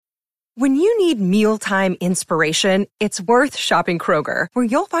When you need mealtime inspiration, it's worth shopping Kroger, where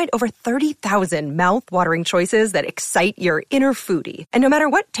you'll find over 30,000 mouth-watering choices that excite your inner foodie. And no matter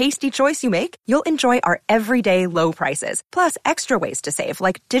what tasty choice you make, you'll enjoy our everyday low prices, plus extra ways to save,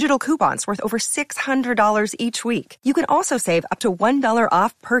 like digital coupons worth over $600 each week. You can also save up to $1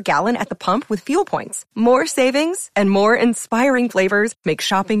 off per gallon at the pump with fuel points. More savings and more inspiring flavors make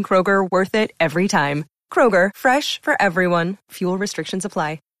shopping Kroger worth it every time. Kroger, fresh for everyone. Fuel restrictions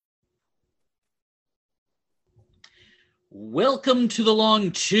apply. Welcome to The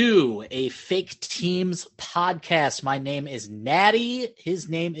Long Two, a Fake Teams podcast. My name is Natty. His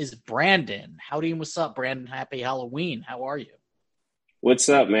name is Brandon. Howdy and what's up, Brandon? Happy Halloween. How are you? What's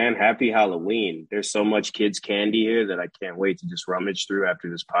up, man? Happy Halloween. There's so much kids' candy here that I can't wait to just rummage through after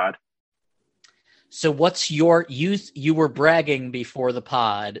this pod. So what's your youth? You were bragging before the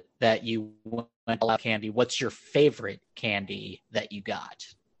pod that you went all out candy. What's your favorite candy that you got?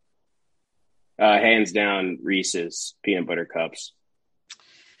 Hands down, Reese's peanut butter cups.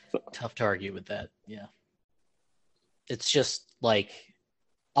 Tough to argue with that. Yeah. It's just like,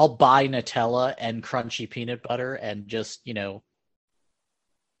 I'll buy Nutella and crunchy peanut butter and just,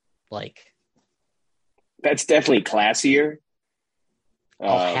 That's definitely classier.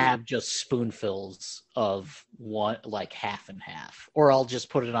 I'll have just spoonfuls of one, like half and half, or I'll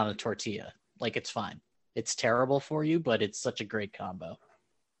just put it on a tortilla. Like, it's fine. It's terrible for you, but it's such a great combo.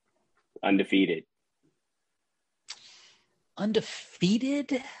 Undefeated,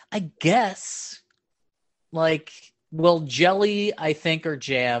 I guess. Jelly, I think, or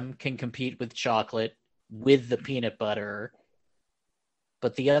jam can compete with chocolate with the peanut butter.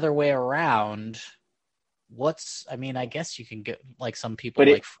 But the other way around, I guess you can get, some people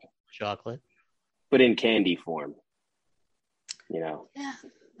like chocolate. But in candy form, Yeah,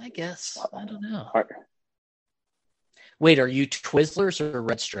 I guess. I don't know. Hard. Wait, are you Twizzlers or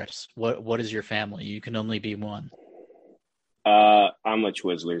Red Stripes? What is your family? You can only be one. I'm a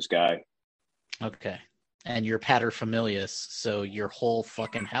Twizzlers guy. Okay. And you're paterfamilias, so your whole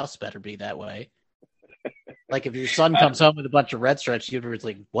fucking house better be that way. Like, if your son comes home with a bunch of Red Stripes, you'd be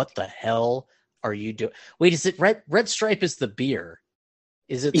like, what the hell are you doing? Wait, is it Red Stripe is the beer?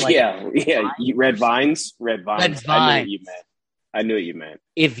 Is it like... Yeah. Red Vines? Red Vines. I knew what you meant.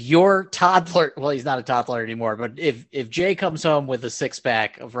 If your toddler, well, he's not a toddler anymore, but if Jay comes home with a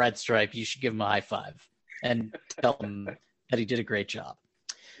 6-pack of Red Stripe, you should give him a high five and tell him that he did a great job.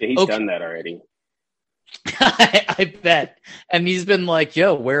 Yeah, he's done that already. I bet. And he's been like,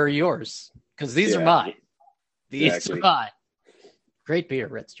 yo, where are yours? Because these are mine. These are mine. Great beer,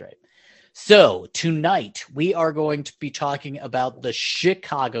 Red Stripe. So tonight we are going to be talking about the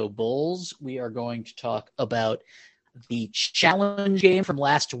Chicago Bulls. We are going to talk about the challenge game from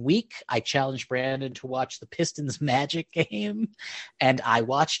last week. I challenged Brandon to watch the Pistons Magic game, and I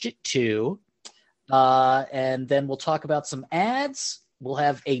watched it too. And then we'll talk about some ads. We'll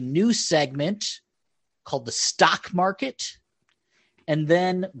have a new segment called the Stock Market. And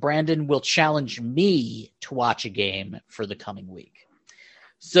then Brandon will challenge me to watch a game for the coming week.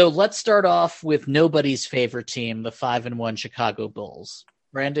 So let's start off with nobody's favorite team, the 5-1 Chicago Bulls.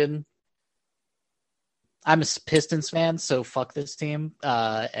 Brandon, I'm a Pistons fan, so fuck this team.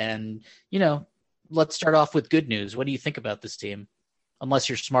 And, let's start off with good news. What do you think about this team? Unless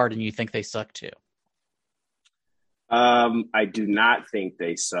you're smart and you think they suck too. I do not think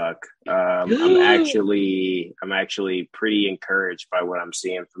they suck. I'm actually pretty encouraged by what I'm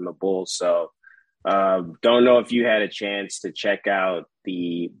seeing from the Bulls. So don't know if you had a chance to check out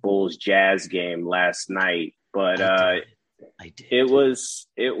the Bulls Jazz game last night, but I did. It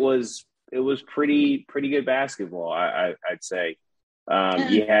was pretty good basketball, I'd say.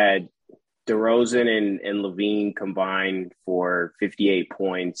 You had DeRozan and Levine combined for 58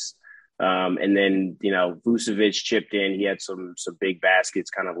 points. And then, Vucevic chipped in. He had some big baskets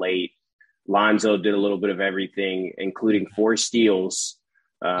kind of late. Lonzo did a little bit of everything, including 4 steals,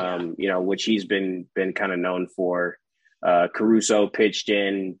 which he's been kind of known for. Caruso pitched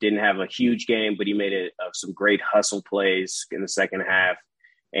in, didn't have a huge game, but he made some great hustle plays in the second half.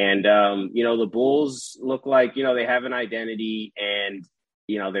 And, the Bulls look like, they have an identity and,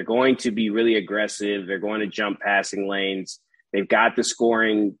 they're going to be really aggressive. They're going to jump passing lanes. They've got the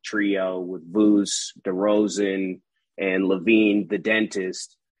scoring trio with Vuce, DeRozan, and Levine, the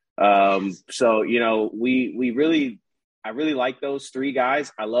dentist. So, I really like those 3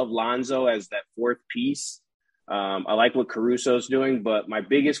 guys. I love Lonzo as that 4th piece. I like what Caruso's doing, but my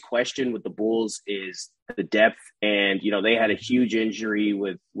biggest question with the Bulls is the depth. And, they had a huge injury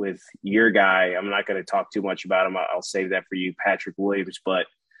with your guy. I'm not going to talk too much about him. I'll save that for you, Patrick Williams. But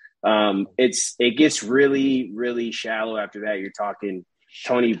it gets really, really shallow after that. You're talking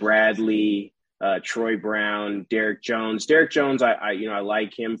Tony Bradley, Troy Brown, Derek Jones. Derek Jones, I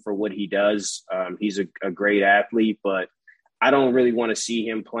like him for what he does. He's a great athlete, but I don't really want to see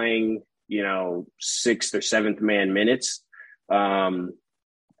him playing, sixth or seventh man minutes.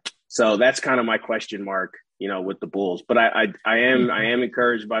 So that's kind of my question mark, with the Bulls. But I am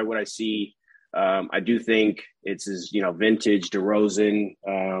encouraged by what I see. I do think it's his, vintage DeRozan.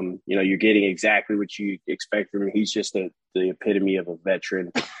 You're getting exactly what you expect from him. He's just the epitome of a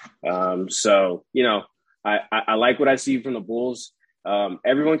veteran. So I like what I see from the Bulls.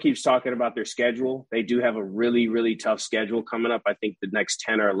 Everyone keeps talking about their schedule. They do have a really, really tough schedule coming up. I think the next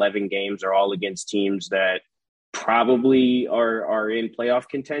 10 or 11 games are all against teams that probably are in playoff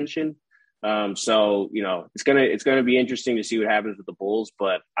contention. So it's gonna be interesting to see what happens with the Bulls,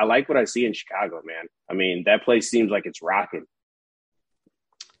 but I like what I see in Chicago, man. I mean, that place seems like it's rocking.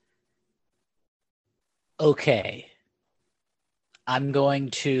 Okay. I'm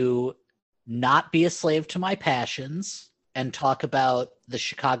going to not be a slave to my passions and talk about the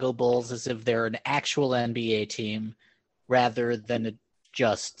Chicago Bulls as if they're an actual NBA team rather than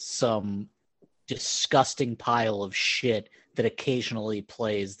just some disgusting pile of shit that occasionally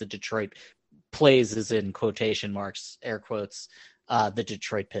plays is in quotation marks, air quotes, the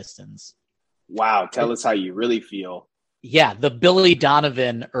Detroit Pistons. Wow. Tell us how you really feel. Yeah. The Billy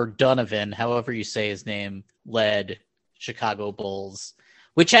Donovan or Donovan, however you say his name, led Chicago Bulls,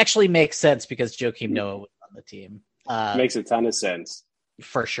 which actually makes sense because Joakim Noah was on the team. Makes a ton of sense.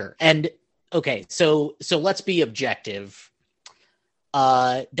 For sure. And okay, so let's be objective.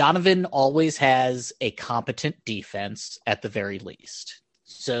 Donovan always has a competent defense at the very least.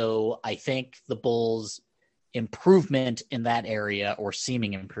 So I think the Bulls' improvement in that area, or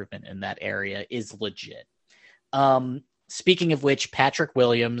seeming improvement in that area, is legit. Speaking of which, Patrick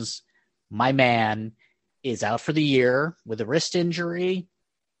Williams, my man, is out for the year with a wrist injury.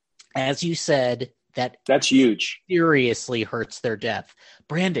 As you said, that's huge. Seriously hurts their depth.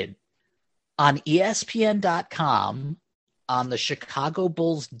 Brandon, on ESPN.com, on the Chicago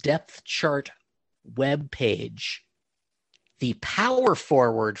Bulls depth chart webpage, the power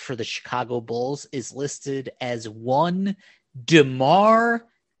forward for the Chicago Bulls is listed as one DeMar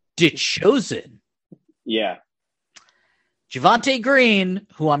DeRozan. Yeah. Javonte Green,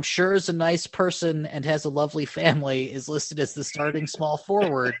 who I'm sure is a nice person and has a lovely family, is listed as the starting small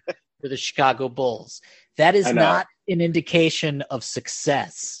forward for the Chicago Bulls. That is not an indication of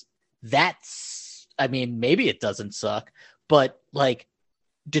success. Maybe it doesn't suck, but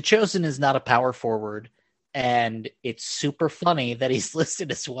DeRozan is not a power forward, and it's super funny that he's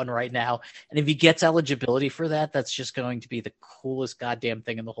listed as one right now. And if he gets eligibility for that, that's just going to be the coolest goddamn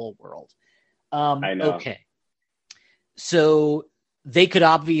thing in the whole world. I know. Okay. So they could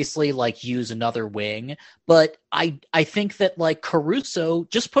obviously use another wing, but I think that Caruso,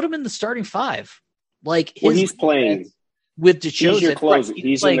 just put him in the starting five. He's playing with DeRozan. He's your closer. Right,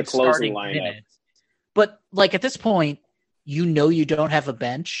 he's in the closing lineup. Minutes. But at this point, you don't have a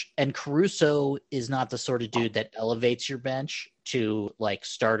bench, and Caruso is not the sort of dude that elevates your bench to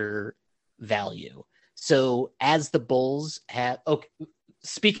starter value. So as the Bulls have,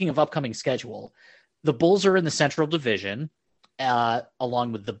 speaking of upcoming schedule, the Bulls are in the Central Division,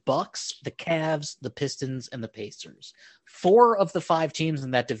 along with the Bucks, the Cavs, the Pistons, and the Pacers. 4 of the 5 teams in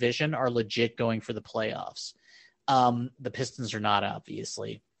that division are legit going for the playoffs. The Pistons are not,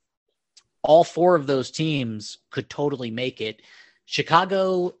 obviously. All 4 of those teams could totally make it.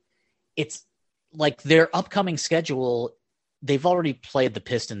 Chicago, it's their upcoming schedule, they've already played the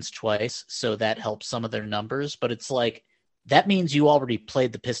Pistons twice, so that helps some of their numbers, but it's that means you already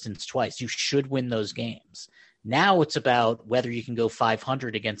played the Pistons twice. You should win those games. Now it's about whether you can go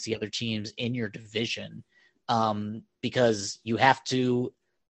 500 against the other teams in your division, because you have to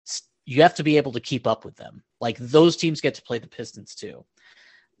be able to keep up with them. Those teams get to play the Pistons too.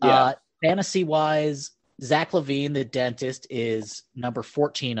 Yeah. Fantasy-wise, Zach LaVine, the dentist, is number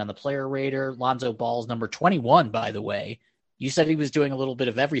 14 on the player rater. Lonzo Ball's number 21, by the way. You said he was doing a little bit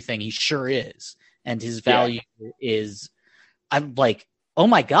of everything. He sure is. And his value is... I'm oh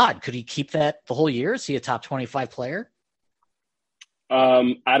my God, could he keep that the whole year? Is he a top 25 player?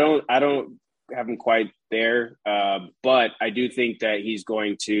 I don't have him quite there, but I do think that he's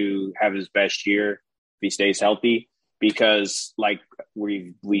going to have his best year if he stays healthy, because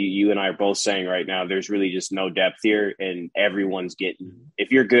you and I are both saying right now, there's really just no depth here, and everyone's getting,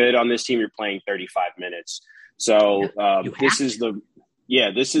 if you're good on this team, you're playing 35 minutes. So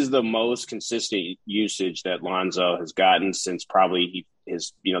this is the most consistent usage that Lonzo has gotten since probably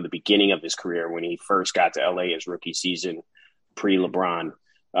the beginning of his career, when he first got to LA his rookie season, pre-LeBron.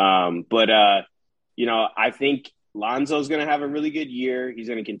 I think Lonzo's going to have a really good year. He's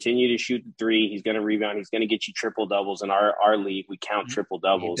going to continue to shoot the three. He's going to rebound. He's going to get you triple doubles. In our league, we count triple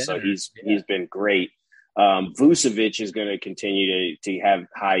doubles, so he's been great. Vucevic is going to continue to have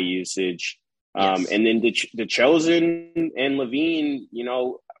high usage. And then the Chosen and LaVine,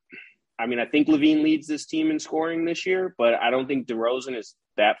 I think LaVine leads this team in scoring this year, but I don't think DeRozan is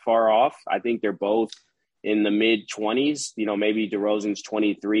that far off. I think they're both in the mid-20s. Maybe DeRozan's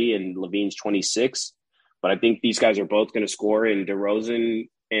 23 and LaVine's 26. But I think these guys are both going to score, and DeRozan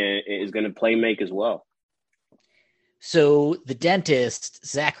is going to play make as well. So the dentist,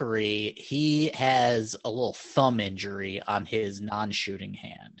 Zachary, he has a little thumb injury on his non-shooting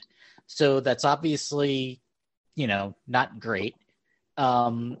hand. So that's obviously, not great.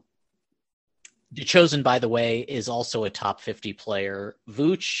 DeChosen, by the way, is also a top 50 player.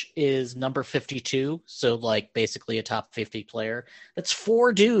 Vooch is number 52, so basically a top 50 player. That's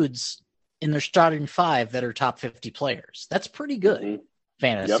 4 dudes in their starting 5 that are top 50 players. That's pretty good,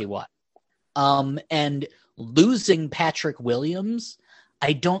 fantasy-wise. And losing Patrick Williams,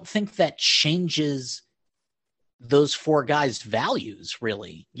 I don't think that changes those 4 guys' values,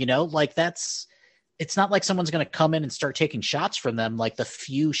 really. It's not like someone's going to come in and start taking shots from them. The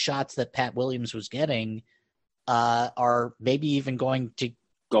few shots that Pat Williams was getting are maybe even going to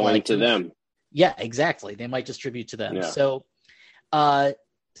them. Yeah, exactly. They might distribute to them. Yeah. So,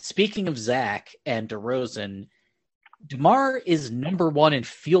 speaking of Zach and DeRozan, DeMar is number 1 in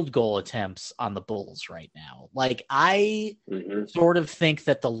field goal attempts on the Bulls right now. I sort of think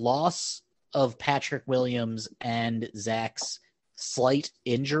that the loss of Patrick Williams and Zach's slight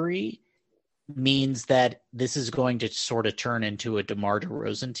injury means that this is going to sort of turn into a DeMar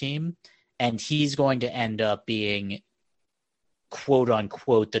DeRozan team, and he's going to end up being, quote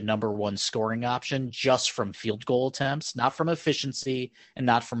unquote, the number 1 scoring option just from field goal attempts, not from efficiency and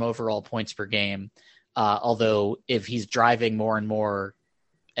not from overall points per game. Although if he's driving more and more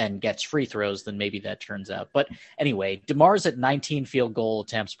and gets free throws, then maybe that turns out. But anyway, DeMar's at 19 field goal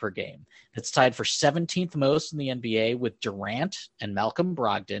attempts per game. That's tied for 17th most in the NBA with Durant and Malcolm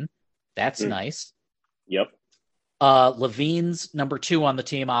Brogdon. That's nice. Yep. LaVine's number 2 on the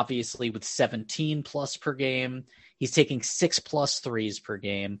team, obviously, with 17 plus per game. He's taking 6 plus threes per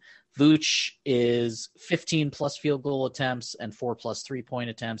game. Vooch is 15 plus field goal attempts and 4 plus 3-point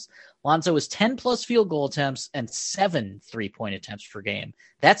attempts. Lonzo is 10 plus field goal attempts and 7 3-point attempts per game.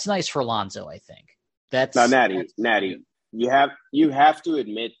 That's nice for Lonzo, I think. Now, Natty, you have to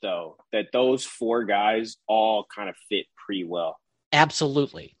admit though that those 4 guys all kind of fit pretty well.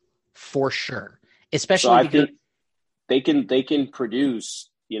 Absolutely, for sure. Especially so I think they can produce,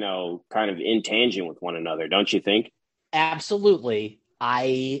 kind of in tangent with one another, don't you think? Absolutely.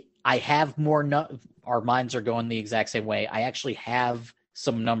 I have more. Our minds are going the exact same way. I actually have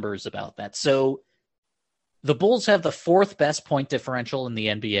some numbers about that. So the Bulls have the 4th best point differential in the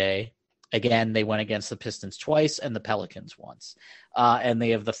NBA. Again, they went against the Pistons twice and the Pelicans once. And they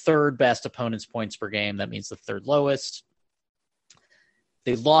have the 3rd best opponent's points per game. That means the 3rd lowest.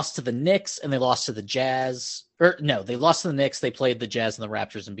 They lost to the Knicks and they lost to the Jazz. They lost to the Knicks. They played the Jazz and the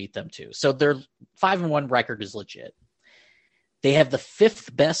Raptors and beat them too. So their 5-1 record is legit. They have the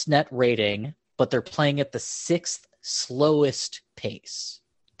 5th best net rating, but they're playing at the 6th slowest pace.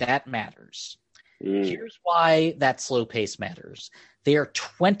 That matters. Here's why that slow pace matters. They are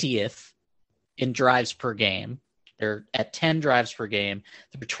 20th in drives per game. They're at 10 drives per game.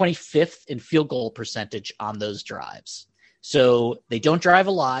 They're 25th in field goal percentage on those drives. So they don't drive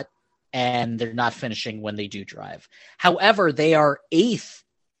a lot, and they're not finishing when they do drive. However, they are 8th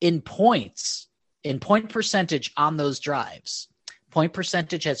in points, in point percentage on those drives. Point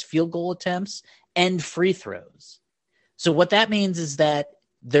percentage has field goal attempts and free throws. So what that means is that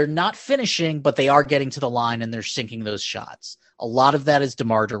they're not finishing, but they are getting to the line and they're sinking those shots. A lot of that is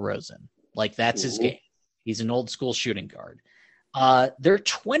DeMar DeRozan. That's his game. He's an old school shooting guard. They're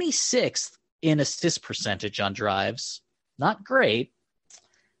 26th in assist percentage on drives. Not great.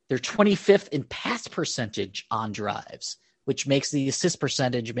 They're 25th in pass percentage on drives, which makes the assist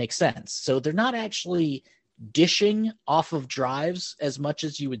percentage make sense. So they're not actually dishing off of drives as much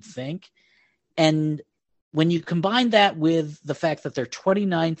as you would think. And when you combine that with the fact that they're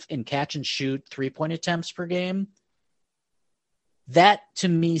 29th in catch and shoot 3-point attempts per game, that to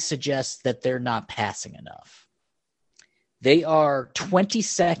me suggests that they're not passing enough. They are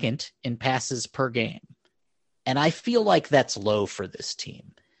 22nd in passes per game. And I feel like that's low for this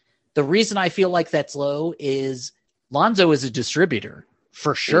team. The reason I feel like that's low is Lonzo is a distributor,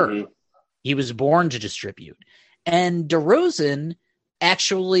 for sure. Mm-hmm. He was born to distribute. And DeRozan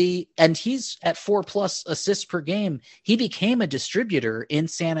actually, and he's at 4+ assists per game, he became a distributor in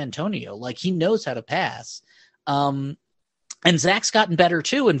San Antonio. He knows how to pass. And Zach's gotten better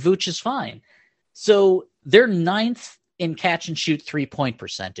too, and Vooch is fine. So they're 9th in catch and shoot 3-point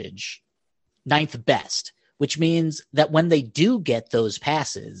percentage, 9th best, which means that when they do get those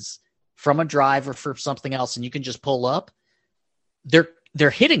passes from a drive or for something else, and you can just pull up, they're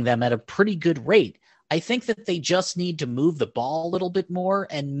hitting them at a pretty good rate. I think that they just need to move the ball a little bit more,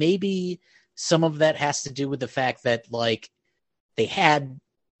 and maybe some of that has to do with the fact that, like, they had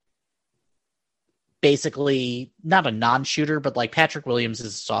basically not a non-shooter, but like Patrick Williams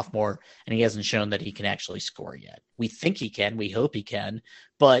is a sophomore, and he hasn't shown that he can actually score yet. We think he can. We hope he can.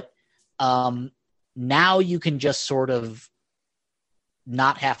 But now you can just sort of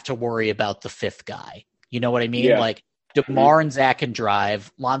not have to worry about the fifth guy. You know what I mean? Yeah. Like, DeMar and Zach can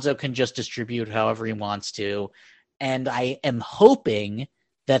drive. Lonzo can just distribute however he wants to. And I am hoping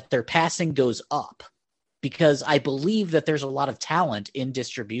that their passing goes up, because I believe that there's a lot of talent in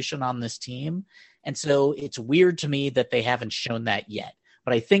distribution on this team. And so it's weird to me that they haven't shown that yet.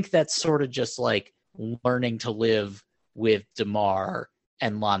 But I think that's sort of just like learning to live with DeMar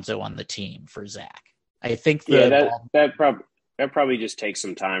and Lonzo on the team for Zach. I think that probably just takes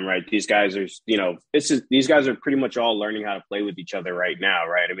some time, right? These guys are, these guys are pretty much all learning how to play with each other right now,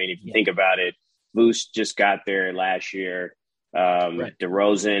 right? I mean, if you think about it, Vooch just got there last year. Right.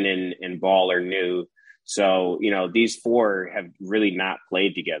 DeRozan and Ball are new. So, these four have really not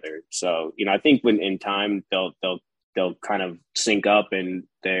played together. So, I think when in time they'll kind of sync up, and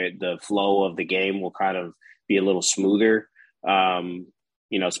the flow of the game will kind of be a little smoother.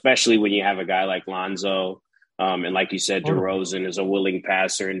 Especially when you have a guy like Lonzo, and like you said, DeRozan is a willing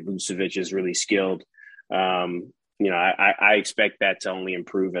passer, and Vucevic is really skilled. I expect that to only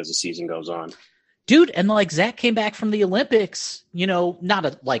improve as the season goes on. Dude, and like Zach came back from the Olympics, not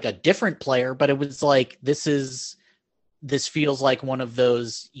a different player, but it was like, this feels like one of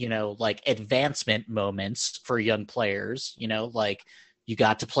those, like advancement moments for young players, like you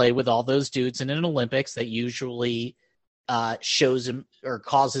got to play with all those dudes in an Olympics that usually shows him or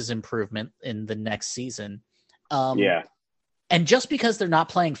causes improvement in the next season. And just because they're not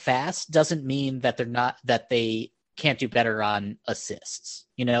playing fast doesn't mean that they can't do better on assists.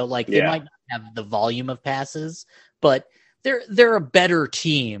 They might not have the volume of passes, but they're a better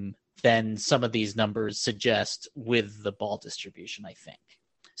team than some of these numbers suggest with the ball distribution, I think.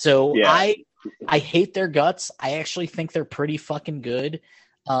 So I hate their guts. I actually think they're pretty fucking good.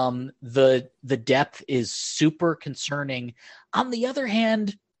 The depth is super concerning. On the other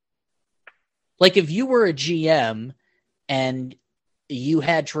hand, like if you were a GM and you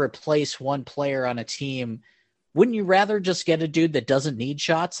had to replace one player on a team, wouldn't you rather just get a dude that doesn't need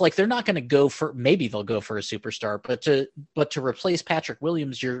shots? Like, they're not going to go for, maybe they'll go for a superstar, but to replace Patrick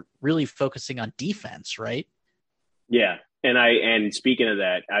Williams, you're really focusing on defense, right? Yeah. And speaking of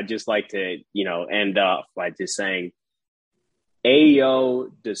that, I'd just like to, end off by just saying,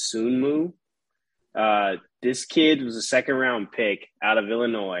 Ayo Dosunmu, this kid was a second-round pick out of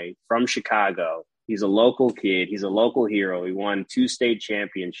Illinois from Chicago. He's a local kid. He's a local hero. He won 2 state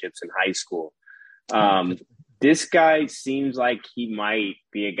championships in high school. This guy seems like he might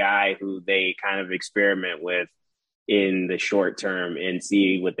be a guy who they kind of experiment with in the short term and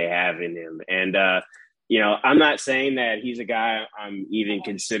see what they have in him. And, I'm not saying that he's a guy I'm even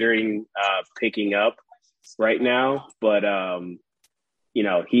considering picking up right now, but,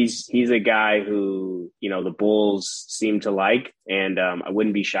 he's a guy who, the Bulls seem to like, and I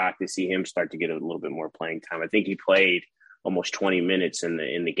wouldn't be shocked to see him start to get a little bit more playing time. I think he played almost 20 minutes in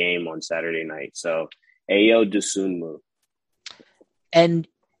the game on Saturday night. So, Ayo Dosunmu. And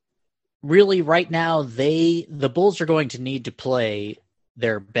really right now the Bulls are going to need to play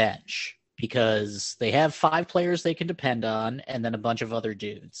their bench, because they have 5 players they can depend on and then a bunch of other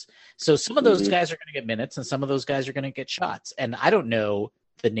dudes. So some of those guys are going to get minutes and some of those guys are going to get shots. And I don't know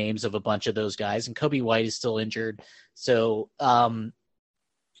the names of a bunch of those guys, and Kobe White is still injured. So that's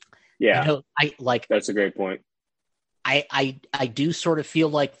a great point. I do sort of feel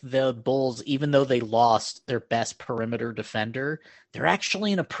like the Bulls, even though they lost their best perimeter defender, they're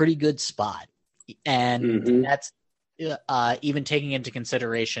actually in a pretty good spot. And that's even taking into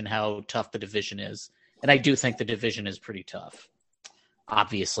consideration how tough the division is. And I do think the division is pretty tough.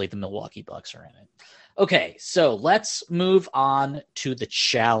 Obviously, the Milwaukee Bucks are in it. Okay, so let's move on to the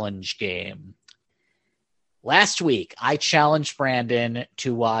challenge game. Last week, I challenged Brandon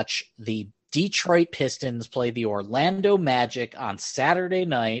to watch the Detroit Pistons play the Orlando Magic on Saturday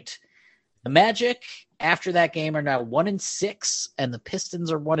night. The Magic, after that game, are now 1-6, and the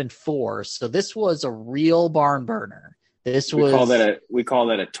Pistons are 1-4. So this was a real barn burner. We call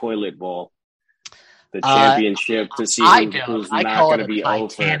that a toilet bowl. The championship to see who's not going to be over.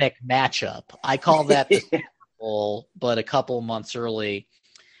 Titanic matchup. I call that Bowl, but a couple months early.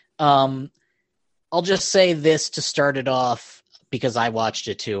 I'll just say this to start it off because I watched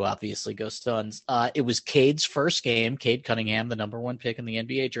it too. Obviously, go Suns. It was Cade's first game. Cade Cunningham, the number 1 pick in the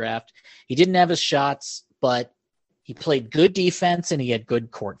NBA draft. He didn't have his shots, but he played good defense and he had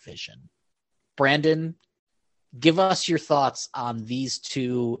good court vision. Brandon, give us your thoughts on these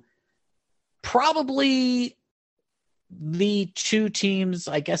two. Probably the 2 teams,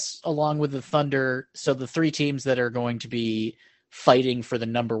 I guess, along with the Thunder. So the 3 teams that are going to be fighting for the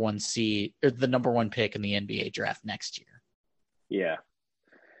number 1 seed or the number 1 pick in the NBA draft next year. Yeah.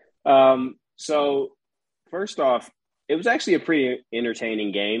 So first off, it was actually a pretty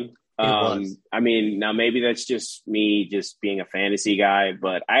entertaining game. I mean, now maybe that's just me just being a fantasy guy,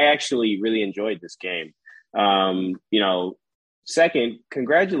 but I actually really enjoyed this game. Second,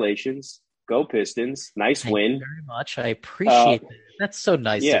 congratulations. Go Pistons. Nice win. Thank you very much. I appreciate that. That's so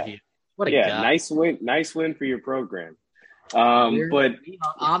nice of you. What a guy. Nice win for your program. But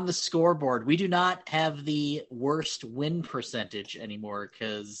on the scoreboard, we do not have the worst win percentage anymore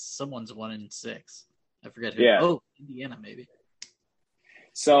because someone's 1-6. I forget who. Yeah. Oh, Indiana maybe.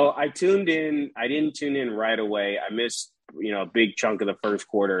 So I tuned in. I didn't tune in right away. I missed, a big chunk of the first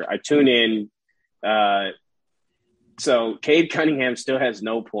quarter. I tuned in. So Cade Cunningham still has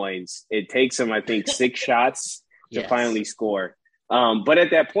no points. It takes him, I think, 6 shots to finally score. But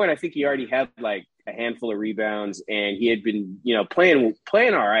at that point, I think he already had like a handful of rebounds, and he had been, playing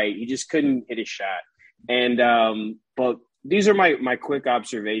all right. He just couldn't hit his shot. And but these are my quick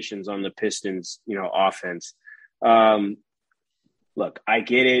observations on the Pistons, offense. Look, I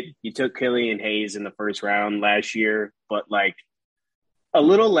get it. You took Killian Hayes in the first round last year, but like a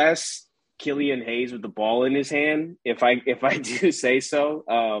little less Killian Hayes with the ball in his hand, if I do say so.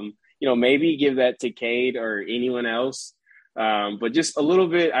 Maybe give that to Cade or anyone else. But just a little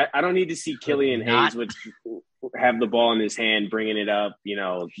bit. I don't need to see Killian Hayes have the ball in his hand, bringing it up,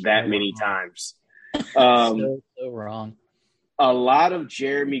 that many times. So wrong. A lot of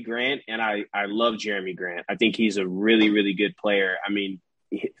Jeremy Grant, and I love Jeremy Grant. I think he's a really, really good player. I mean,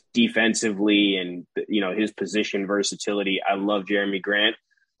 defensively and, his position versatility, I love Jeremy Grant.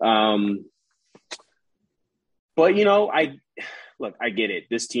 But, I get it.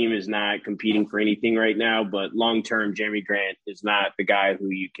 This team is not competing for anything right now, but long-term, Jeremy Grant is not the guy who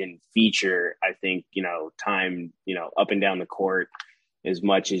you can feature, I think, time, up and down the court as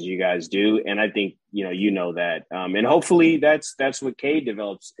much as you guys do. And I think, that. And hopefully that's what Cade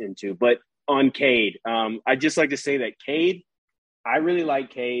develops into. But on Cade, I'd just like to say that Cade, I really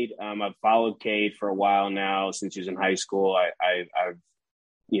like Cade. I've followed Cade for a while now since he was in high school. I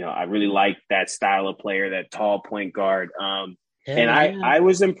really like that style of player, that tall point guard. I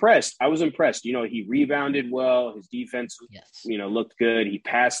was impressed. He rebounded well. His defense, looked good. He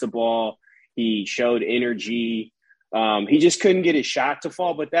passed the ball. He showed energy. He just couldn't get his shot to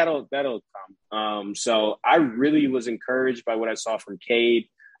fall, but that'll come. So I really was encouraged by what I saw from Cade.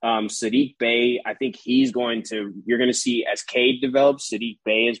 Saddiq Bey, I think you're going to see as Cade develops, Saddiq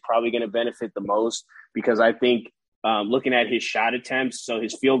Bey is probably going to benefit the most because I think looking at his shot attempts, so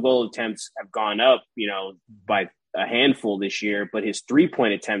his field goal attempts have gone up, by a handful this year, but his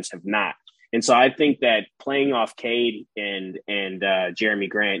 3-point attempts have not. And so I think that playing off Cade and Jeremy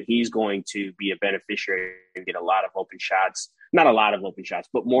Grant, he's going to be a beneficiary and get a lot of open shots. Not a lot of open shots,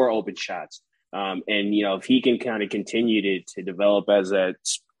 but more open shots. If he can kind of continue to develop as a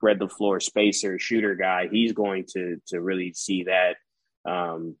spread the floor spacer, shooter guy, he's going to really see that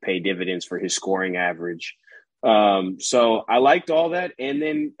pay dividends for his scoring average. So I liked all that. And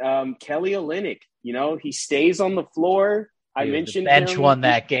then Kelly Olynyk, he stays on the floor. I mentioned the bench won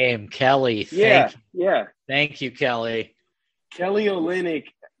that game. Kelly. Thank you, Kelly. Kelly Olynyk,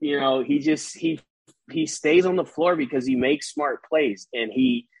 he stays on the floor because he makes smart plays, and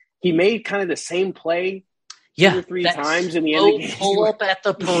he made kind of the same play 2 or 3 times in the end of the game. Pull up at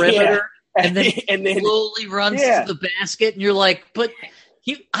the perimeter and then slowly runs to the basket, and you're like, but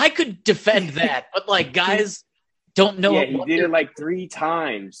I could defend that, but like guys don't know. Yeah, he did it like 3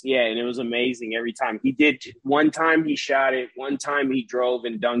 times. Yeah, and it was amazing every time. He did. One time he shot it, one time he drove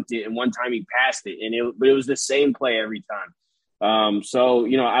and dunked it, and one time he passed it. But it was the same play every time. So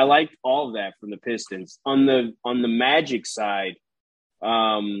I liked all of that from the Pistons. On the Magic side,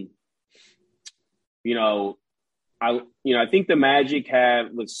 I think the Magic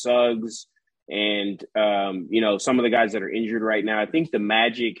have with Suggs and some of the guys that are injured right now. I think the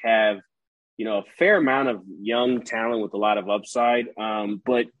Magic have a fair amount of young talent with a lot of upside.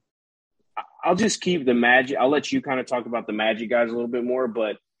 But I'll just keep the Magic. I'll let you kind of talk about the Magic guys a little bit more.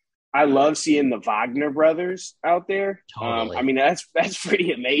 But I love seeing the Wagner brothers out there. Totally. I mean, that's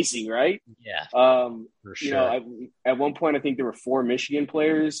pretty amazing, right? Yeah, for sure. You know, at one point, I think there were 4 Michigan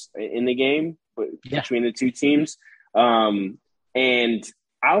players in the game between the two teams. And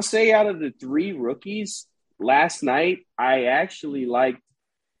I'll say out of the 3 rookies last night, I actually liked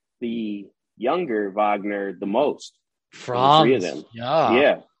the younger Wagner the most. From the 3 of them.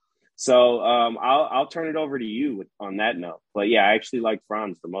 Yeah. So I'll turn it over to you on that note. But yeah, I actually like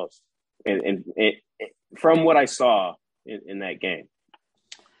Franz the most, and from what I saw in that game.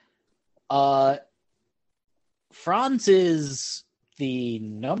 Franz is the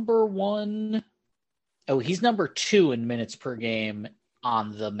number 1. Oh, he's number 2 in minutes per game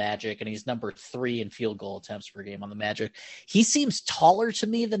on the Magic, and he's number 3 in field goal attempts per game on the Magic. He seems taller to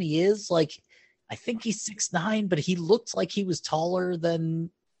me than he is. Like, I think he's 6'9", but he looked like he was taller than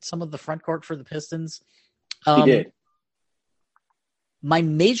some of the front court for the Pistons. He did. My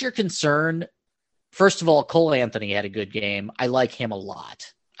major concern, first of all, Cole Anthony had a good game. I like him a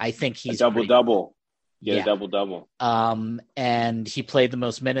lot. I think he's a double-double. A double-double. And he played the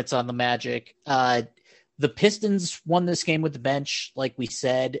most minutes on the Magic. The Pistons won this game with the bench, like we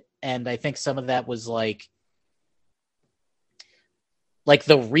said, and I think some of that was like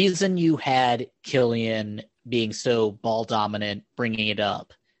the reason you had Killian being so ball dominant, bringing it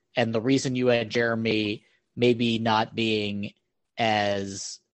up, and the reason you had Jeremy maybe not being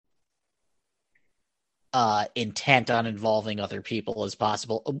as intent on involving other people as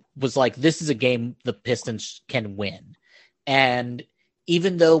possible was like, this is a game the Pistons can win. And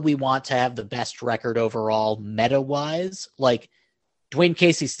even though we want to have the best record overall meta-wise, like Dwayne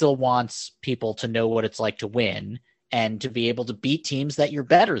Casey still wants people to know what it's like to win and to be able to beat teams that you're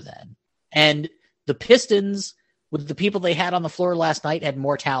better than. And the Pistons, with the people they had on the floor last night, had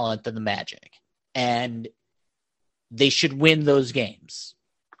more talent than the Magic. And they should win those games.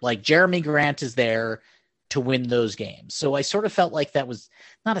 Like, Jeremy Grant is there to win those games. So I sort of felt like that was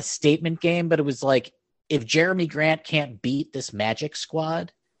not a statement game, but it was like, if Jeremy Grant can't beat this Magic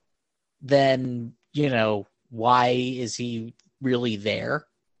squad, then, you know, why is he really there?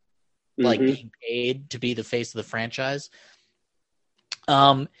 Like, being paid to be the face of the franchise.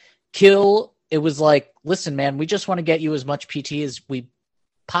 Kill, it was like, listen, man, we just want to get you as much PT as we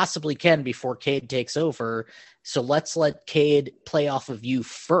possibly can before Cade takes over. So let's let Cade play off of you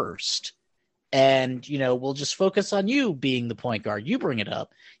first. And, you know, we'll just focus on you being the point guard. You bring it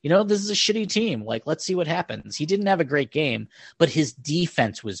up. You know, this is a shitty team. Like, let's see what happens. He didn't have a great game, but his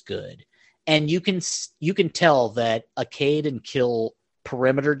defense was good. And you can tell that a Cade and Kill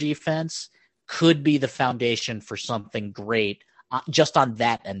perimeter defense could be the foundation for something great just on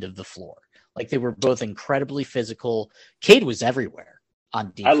that end of the floor. Like, they were both incredibly physical. Cade was everywhere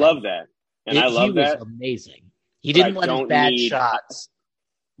on defense. I love that. And I love that. He was amazing. He didn't let his bad shots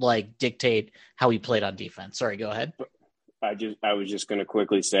like dictate how he played on defense. Sorry, go ahead. I was just going to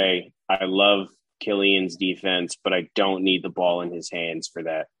quickly say, I love Killian's defense, but I don't need the ball in his hands for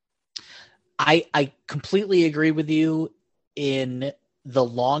that. I completely agree with you in the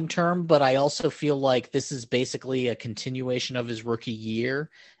long term, but I also feel like this is basically a continuation of his rookie year.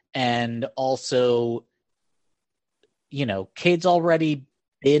 And also, you know, Cade's already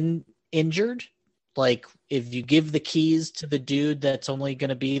been injured. Like, if you give the keys to the dude that's only going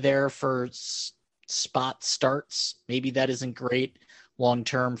to be there for spot starts, maybe that isn't great long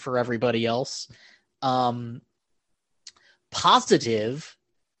term for everybody else. Positive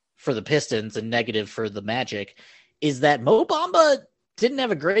for the Pistons and negative for the Magic is that Mo Bamba didn't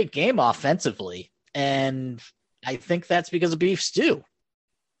have a great game offensively. And I think that's because of Beef Stew.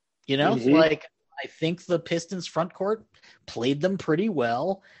 You know, like, I think the Pistons front court played them pretty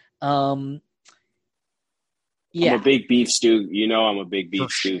well. Yeah. I'm a big Beef Stew. You know, I'm a big Beef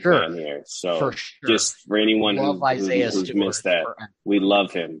Stew fan here. So just for anyone who's missed that, we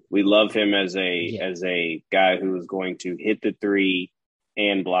love him. We love him as a guy who is going to hit the three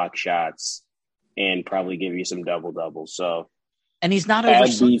and block shots and probably give you some double-doubles. So, and he's not add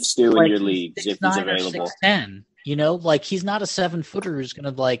Beef Stew in your leagues if he's available. 6'10", you know, like, he's not a 7-footer who's going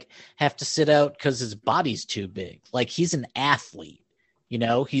to like have to sit out because his body's too big. Like, he's an athlete. You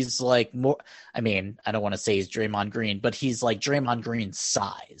know, he's like more, I mean, I don't want to say he's Draymond Green, but he's like Draymond Green's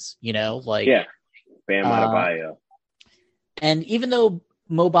size, you know, like, yeah, Bam Adebayo. And even though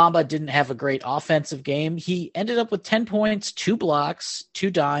Mo Bamba didn't have a great offensive game, he ended up with 10 points, 2 blocks,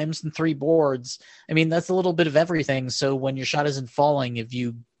 2 dimes, and 3 boards. I mean, that's a little bit of everything. So when your shot isn't falling, if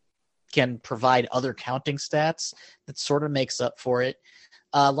you can provide other counting stats, that sort of makes up for it.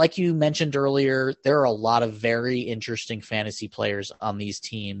 Like you mentioned earlier, there are a lot of very interesting fantasy players on these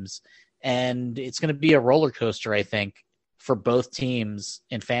teams, and it's going to be a roller coaster, I think, for both teams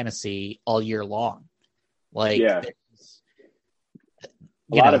in fantasy all year long. Like, yeah.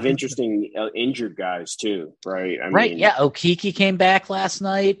 A lot of interesting injured guys too, right? I mean, yeah. Okeke came back last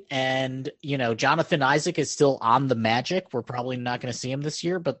night, and Jonathan Isaac is still on the Magic. We're probably not going to see him this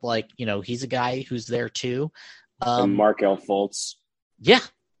year, but he's a guy who's there too. And Markelle Fultz. Yeah,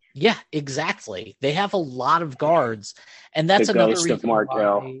 exactly. They have a lot of guards, and that's the another ghost reason of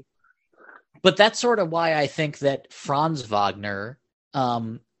Markelle. But that's sort of why I think that Franz Wagner,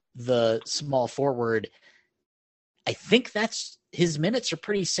 the small forward, I think that's his minutes are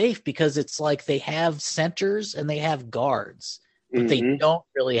pretty safe because it's like they have centers and they have guards, but they don't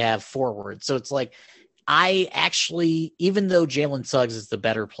really have forwards. So it's like I actually, even though Jalen Suggs is the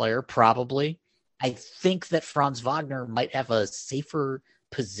better player, probably, I think that Franz Wagner might have a safer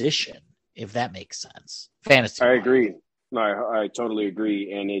position, if that makes sense. Fantasy. I agree. No, I totally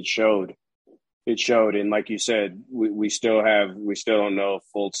agree. And it showed. And like you said, we still don't know if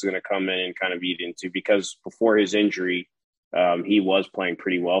Fultz is going to come in and kind of eat into, because before his injury, he was playing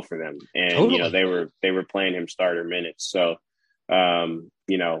pretty well for them, and totally. They were playing him starter minutes. So, I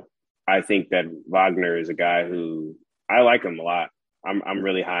think that Wagner is a guy who I like him a lot. I'm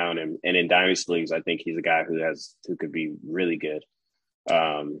really high on him, and in dynasty leagues, I think he's a guy who could be really good.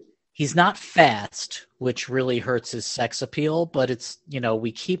 He's not fast, which really hurts his sex appeal, but it's,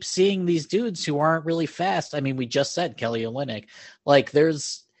 we keep seeing these dudes who aren't really fast. I mean, we just said Kelly Olynyk. Like, there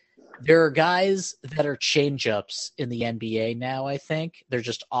are guys that are change-ups in the NBA now, I think. They're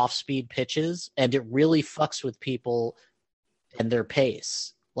just off-speed pitches, and it really fucks with people and their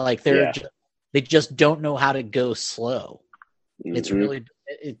pace. Like, they just don't know how to go slow. Mm-hmm. It's really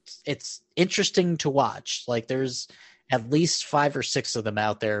it's interesting to watch. Like, there's at least 5 or 6 of them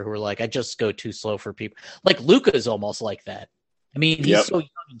out there who are like, I just go too slow for people. Like, Luka is almost like that. I mean, he's so young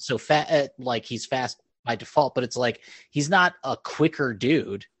and so fat, like he's fast by default, but it's like he's not a quicker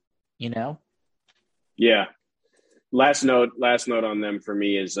dude, Yeah. Last note on them for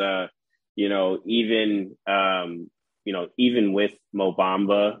me is, even with Mo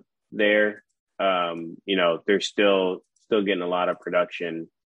Bamba there, they're still getting a lot of production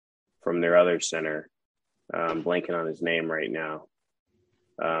from their other center. I'm blanking on his name right now.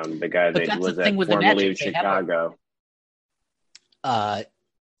 The guy that was formerly in Chicago. Oh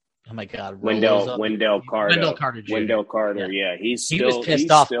my God, Wendell Carter. Jr. Wendell Carter. Yeah, he was pissed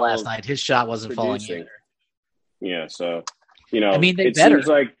off last night. His shot wasn't falling either. Yeah, so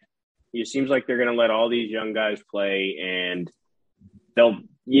it seems like they're going to let all these young guys play, and they'll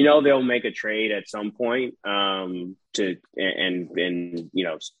make a trade at some point to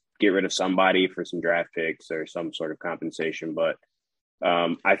get rid of somebody for some draft picks or some sort of compensation. But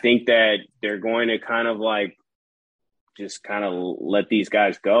I think that they're going to kind of let these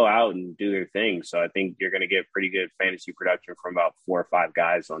guys go out and do their thing. So I think you're going to get pretty good fantasy production from about 4 or 5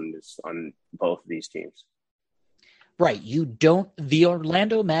 guys on both of these teams. Right. The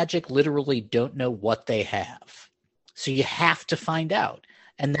Orlando Magic literally don't know what they have. So you have to find out.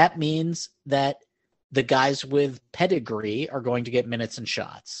 And that means that the guys with pedigree are going to get minutes and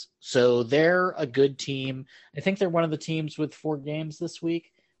shots. So they're a good team. I think they're one of the teams with 4 games this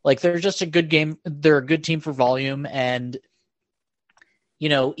week. Like, they're just a good game. They're a good team for volume. And,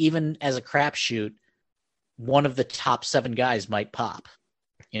 even as a crapshoot, one of the top 7 guys might pop,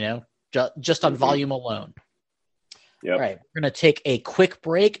 just on volume alone. Yep. All right. We're going to take a quick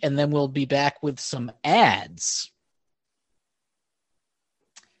break, and then we'll be back with some ads.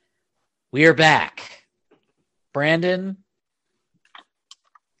 We are back. Brandon,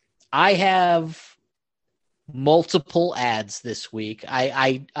 I have multiple ads this week.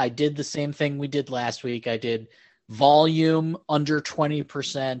 I did the same thing we did last week. I did volume under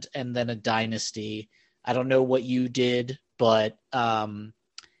 20% and then a dynasty. I don't know what you did, but if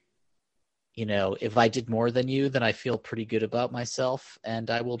I did more than you, then I feel pretty good about myself, and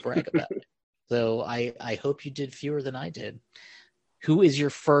I will brag about it. So I hope you did fewer than I did. Who is your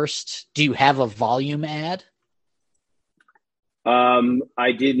first? Do you have a volume ad?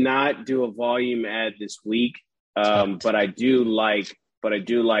 I did not do a volume ad this week, but I do like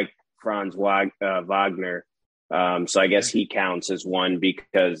Franz Wagner. So I guess he counts as one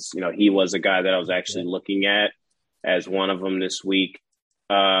because he was a guy that I was actually looking at as one of them this week.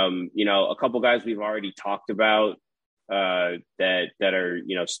 A couple guys we've already talked about that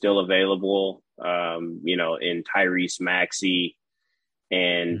are still available. In Tyrese Maxey.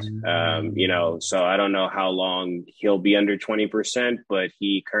 And, so I don't know how long he'll be under 20%, but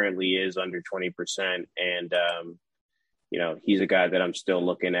he currently is under 20%. And, he's a guy that I'm still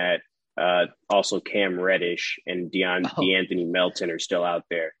looking at. Also, Cam Reddish and DeAnthony Melton are still out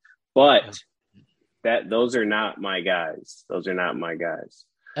there. But those are not my guys. Those are not my guys.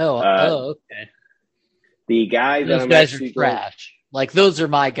 Okay. The guy those that I'm guys actually are trash. Like, those are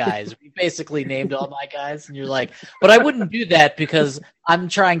my guys. We basically named all my guys, and you're like, but I wouldn't do that because I'm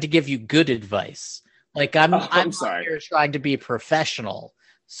trying to give you good advice. Like, I'm sorry. here trying to be professional.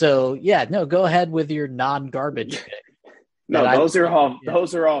 So yeah, no, go ahead with your non-garbage pick. No, those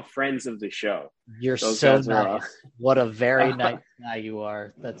are all friends of the show. You're those so nice. What a very nice guy you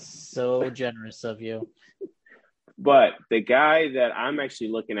are. That's so generous of you. But the guy that I'm actually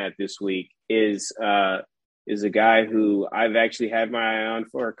looking at this week is a guy who I've actually had my eye on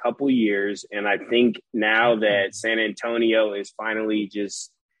for a couple years. And I think now that San Antonio is finally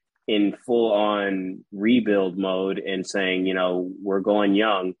just in full on rebuild mode and saying, we're going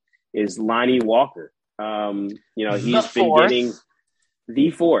young, is Lonnie Walker. He's been getting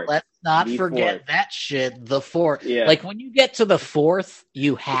the fourth. Let's not forget that shit. The fourth. Yeah. Like, when you get to the fourth,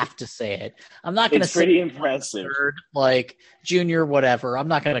 you have to say it. I'm not going to say pretty impressive. Third, like Junior, whatever. I'm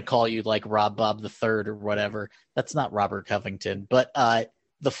not going to call you like Rob Bob the Third or whatever. That's not Robert Covington. But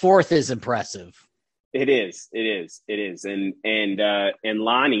the fourth is impressive. It is. And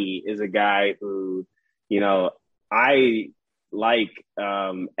Lonnie is a guy who, I like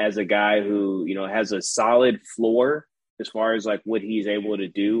as a guy who, has a solid floor as far as like what he's able to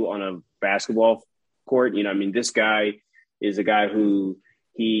do on a basketball court. This guy is a guy who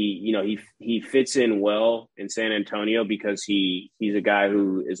he fits in well in San Antonio because he's a guy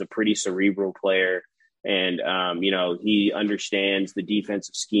who is a pretty cerebral player. And, he understands the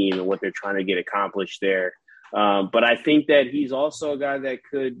defensive scheme and what they're trying to get accomplished there. But I think that he's also a guy that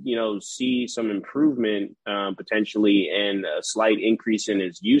could, see some improvement potentially and a slight increase in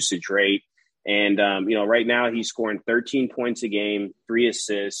his usage rate. And, right now he's scoring 13 points a game, 3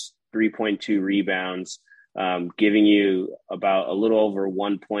 assists, 3.2 rebounds, giving you about a little over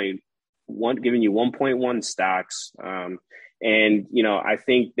 1.1 stocks. And, I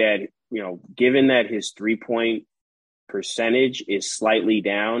think that, given that his 3-point percentage is slightly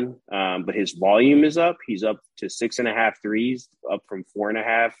down, but his volume is up. He's up to 6.5 threes, up from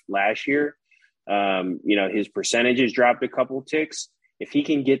 4.5 last year. His percentages dropped a couple ticks. If he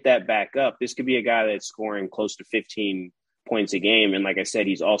can get that back up, this could be a guy that's scoring close to 15 points a game. And like I said,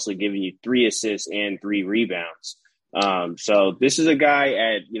 he's also giving you 3 assists and 3 rebounds. So this is a guy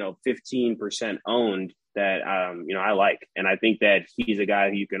at, 15% owned that, I like. And I think that he's a guy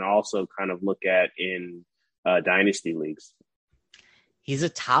who you can also kind of look at in dynasty leagues. He's a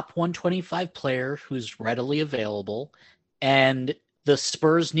top 125 player who's readily available, and the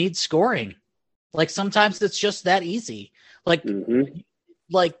Spurs need scoring. Like, sometimes it's just that easy. Like,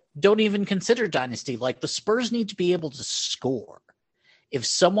 don't even consider dynasty. Like, the Spurs need to be able to score. If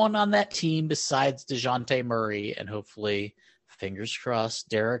someone on that team besides DeJounte Murray and hopefully, fingers crossed,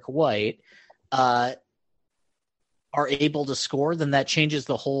 Derek White, are able to score, then that changes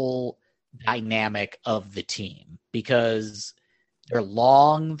the whole dynamic of the team because they're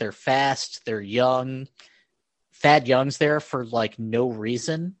long, they're fast, they're young. Thad Young's there for like no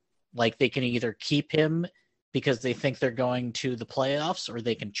reason. Like, they can either keep him because they think they're going to the playoffs, or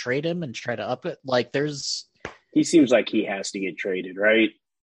they can trade him and try to up it. Like, he seems like he has to get traded, right?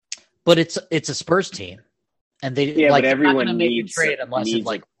 But it's a Spurs team, and but everyone not needs a trade unless it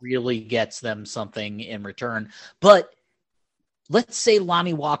like really gets them something in return. But let's say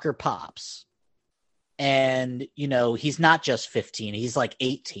Lonnie Walker pops, and he's not just 15; he's like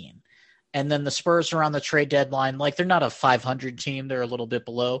 18. And then the Spurs are on the trade deadline. Like, they're not a 500 team. They're a little bit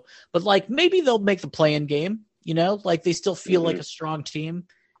below. But, like, maybe they'll make the play-in game, Like, they still feel like a strong team.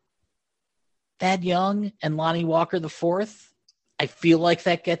 Thad Young and Lonnie Walker the fourth, I feel like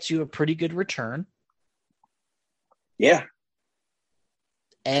that gets you a pretty good return. Yeah.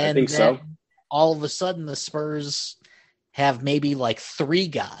 And I think so. All of a sudden, the Spurs have maybe, like, 3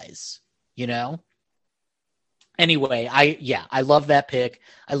 guys, Anyway, I love that pick.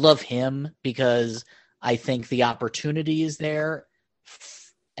 I love him because I think the opportunity is there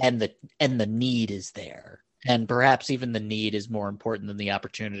and the need is there. And perhaps even the need is more important than the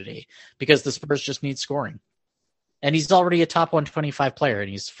opportunity because the Spurs just need scoring. And he's already a top 125 player and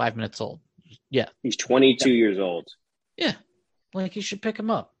he's 5 minutes old. Yeah. He's 22 years old. Yeah. Like, you should pick him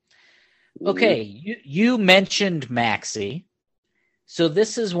up. Okay. You mentioned Maxey. So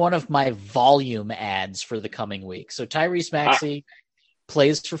this is one of my volume ads for the coming week. So Tyrese Maxey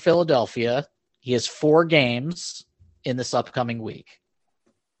plays for Philadelphia. He has 4 games in this upcoming week.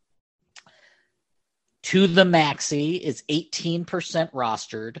 To the Maxey is 18%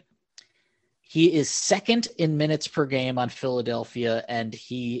 rostered. He is 2nd in minutes per game on Philadelphia, and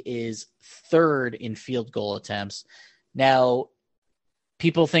he is 3rd in field goal attempts. Now,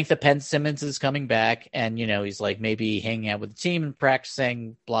 people think that Ben Simmons is coming back, and he's like maybe hanging out with the team and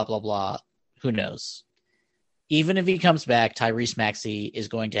practicing, blah blah blah. Who knows? Even if he comes back, Tyrese Maxey is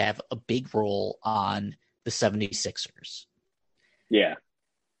going to have a big role on the 76ers. Yeah.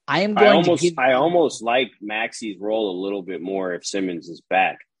 I almost like Maxey's role a little bit more if Simmons is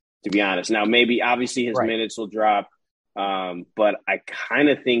back, to be honest. Now, maybe obviously his minutes will drop, but I kind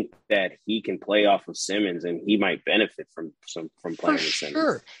of think that he can play off of Simmons, and he might benefit from playing with Simmons.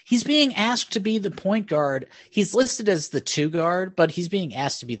 Sure. He's being asked to be the point guard. He's listed as the 2 guard, but he's being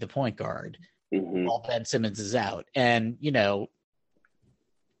asked to be the point guard while Ben Simmons is out. And,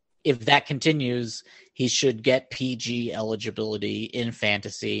 if that continues, he should get PG eligibility in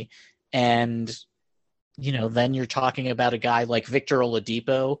fantasy. And, then you're talking about a guy like Victor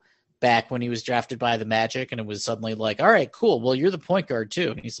Oladipo back when he was drafted by the Magic, and it was suddenly like, all right, cool. Well, you're the point guard too.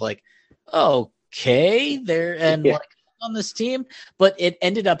 And he's like, okay, there and like on this team. But it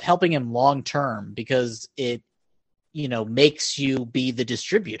ended up helping him long term because it, makes you be the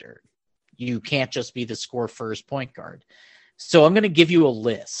distributor. You can't just be the score first point guard. So I'm going to give you a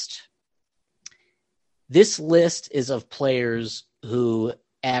list. This list is of players who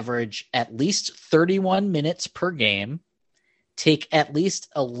average at least 31 minutes per game, take at least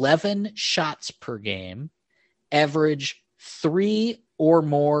 11 shots per game, average 3 or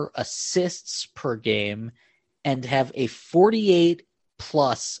more assists per game, and have a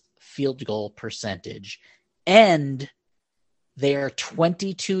 48-plus field goal percentage. And they are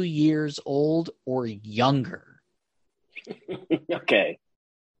 22 years old or younger. Okay.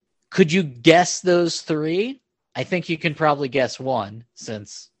 Could you guess those 3? I think you can probably guess one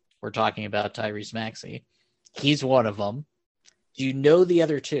since we're talking about Tyrese Maxey. He's one of them. Do you know the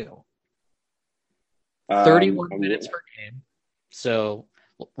other 2? 31 minutes per game. So,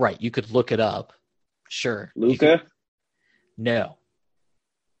 right, you could look it up. Sure. Luka? No.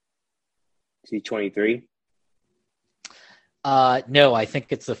 Is he 23? No, I think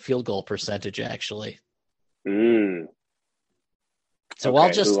it's the field goal percentage, actually. So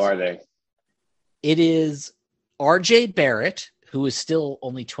okay, who are they? It is RJ Barrett, who is still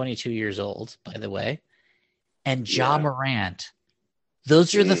only 22 years old, by the way, and Ja Morant.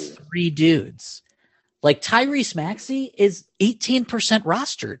 Those are the 3 dudes. Like Tyrese Maxey is 18%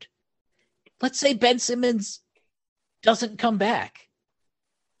 rostered. Let's say Ben Simmons doesn't come back.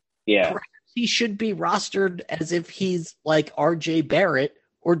 Yeah. Perhaps he should be rostered as if he's like RJ Barrett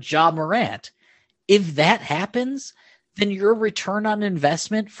or Ja Morant. If that happens, then your return on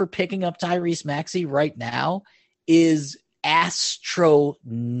investment for picking up Tyrese Maxey right now is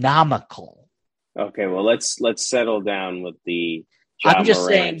astronomical. Okay, well let's settle down with the Ja I'm just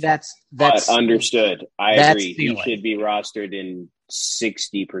Morant. saying that's understood. I agree. He should be rostered in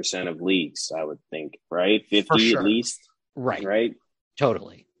 60% of leagues, I would think, right? 50 at least. Right.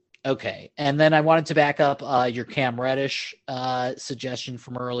 Totally. Okay. And then I wanted to back up your Cam Reddish suggestion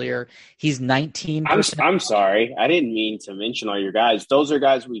from earlier. He's 19%. I'm sorry. I didn't mean to mention all your guys. Those are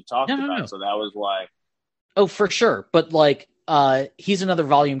guys we've talked about, so that was why. Oh, for sure. But like he's another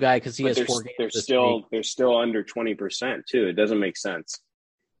volume guy because he has 4 games. They're still under 20% too. It doesn't make sense.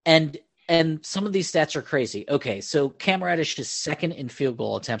 And some of these stats are crazy. Okay, so Cam Reddish is second in field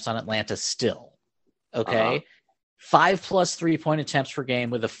goal attempts on Atlanta still. Okay. 5+ 3-point attempts per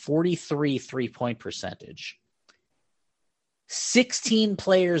game with a 43 3-point percentage. 16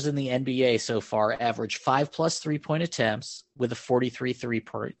 players in the NBA so far average 5+ 3-point attempts with a 43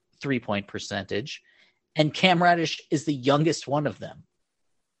 3-point percentage. And Cam Reddish is the youngest one of them.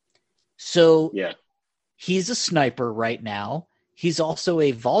 So he's a sniper right now. He's also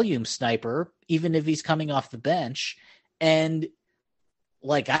a volume sniper, even if he's coming off the bench. And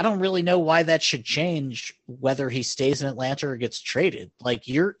like, I don't really know why that should change whether he stays in Atlanta or gets traded. Like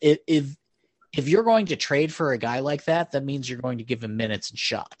if you're going to trade for a guy like that, that means you're going to give him minutes and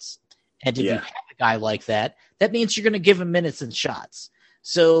shots. And if you have a guy like that, that means you're going to give him minutes and shots.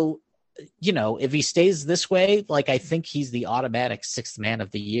 So, if he stays this way, like I think he's the automatic 6th man of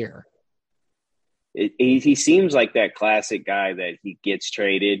the year. He seems like that classic guy that he gets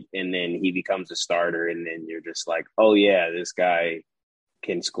traded and then he becomes a starter, and then you're just like, oh yeah, this guy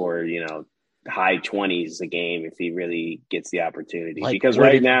can score, high 20s a game if he really gets the opportunity. Like, because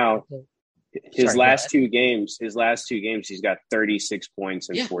right now, his last two games, he's got 36 points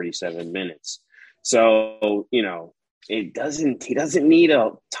in 47 minutes. So, he doesn't need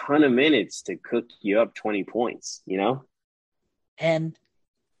a ton of minutes to cook you up 20 points, And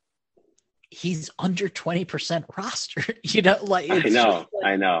he's under 20% rostered,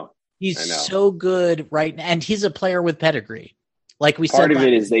 I know. He's so good right now. And he's a player with pedigree. Like we Part said, of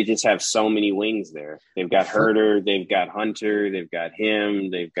it is they just have so many wings there. They've got Herter, they've got Hunter, they've got him,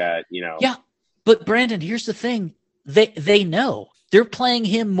 they've got, Yeah, but Brandon, here's the thing. They know. They're playing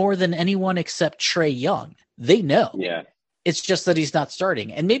him more than anyone except Trae Young. They know. Yeah. It's just that he's not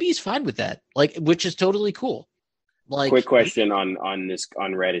starting. And maybe he's fine with that, like, which is totally cool. Like, quick question on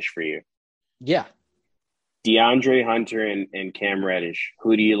Reddish for you. Yeah. DeAndre Hunter and Cam Reddish,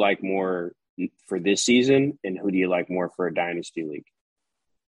 who do you like more for this season, and who do you like more for a dynasty league?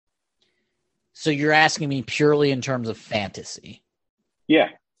 So you're asking me purely in terms of fantasy? Yeah,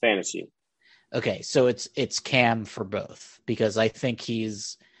 fantasy. Okay, so it's Cam for both, because I think he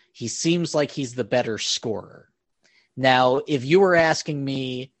seems like he's the better scorer. Now, if you were asking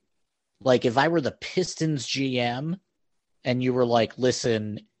me, like, if I were the Pistons GM and you were like,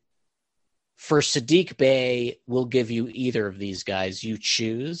 listen, for Saddiq Bey, we'll give you either of these guys, you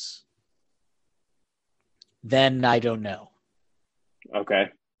choose, then I don't know. Okay.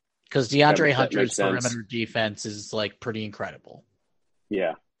 Because DeAndre Hunter's perimeter defense is, like, pretty incredible.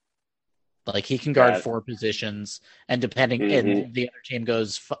 Yeah. Like, he can guard 4 positions, and depending, and the other team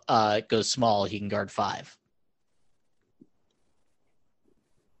goes small, he can guard 5.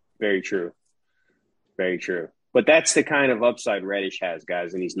 Very true. Very true. But that's the kind of upside Reddish has,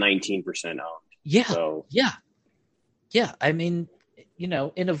 guys, and he's 19% owned. Yeah. So. Yeah. I mean,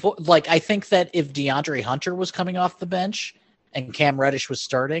 I think that if DeAndre Hunter was coming off the bench and Cam Reddish was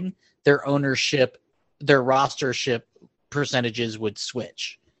starting, their rostership percentages would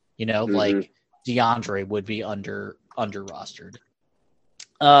switch. Like DeAndre would be under rostered.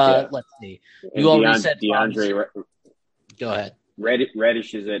 Let's see. You already said DeAndre. Go ahead.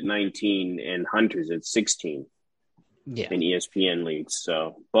 Reddish is at 19 and Hunter's at 16. Yeah. In ESPN leagues.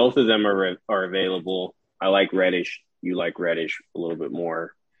 So both of them are available. I like Reddish. You like Reddish a little bit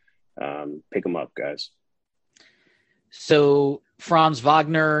more. Pick them up, guys. So Franz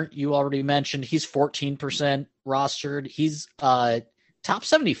Wagner, you already mentioned, he's 14% rostered. He's top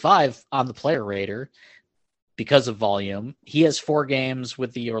 75 on the player rater because of volume. He has 4 games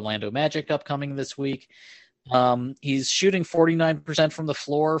with the Orlando Magic upcoming this week. He's shooting 49% from the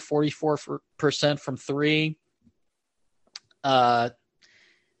floor, 44% from 3.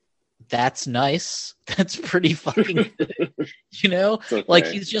 That's nice. That's pretty fucking good. Okay. Like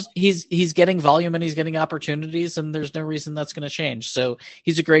he's getting volume and he's getting opportunities, and there's no reason that's going to change. So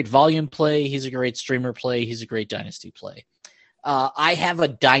he's a great volume play. He's a great streamer play. He's a great dynasty play. I have a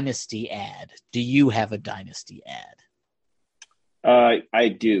dynasty ad. Do you have a dynasty ad? I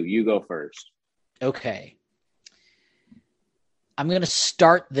do. You go first. Okay. I'm going to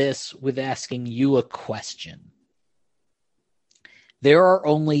start this with asking you a question. There are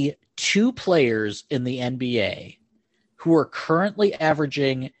only 2 players in the NBA who are currently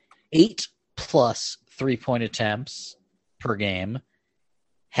averaging 8+ 3-point attempts per game,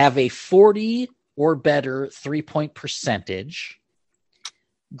 have a 40 or better 3-point percentage,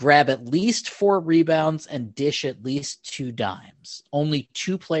 grab at least 4 rebounds, and dish at least 2 dimes. Only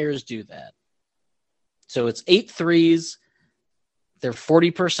 2 players do that. So it's 8 threes. They're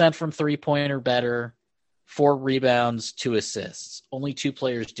 40% from 3-point or better. 4 rebounds, 2 assists. Only 2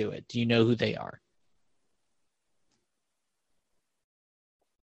 players do it. Do you know who they are?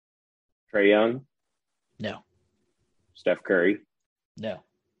 Trae Young? No. Steph Curry? No.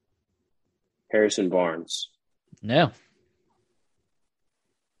 Harrison Barnes? No.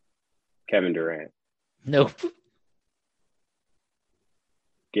 Kevin Durant? Nope.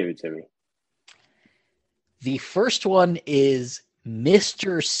 Give it to me. The first one is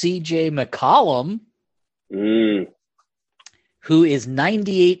Mr. CJ McCollum. Who is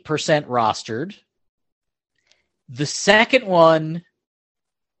 98% rostered. The second one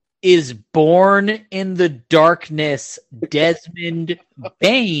is Born in the Darkness, Desmond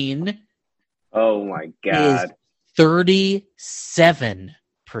Bane. Oh my God. Is 37%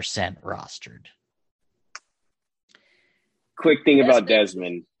 rostered. Quick thing about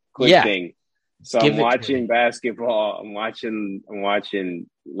Desmond. Quick thing. So I'm watching basketball. I'm watching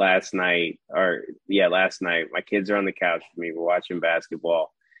last night. My kids are on the couch with me. We're watching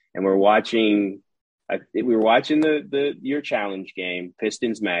basketball, and we were watching the your challenge game,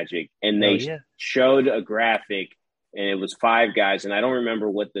 Pistons Magic, and they showed a graphic, and it was 5 guys, and I don't remember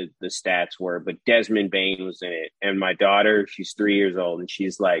what the stats were, but Desmond Bane was in it. And my daughter, she's 3 years old, and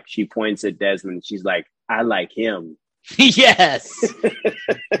she points at Desmond, and she's like, I like him. Yes.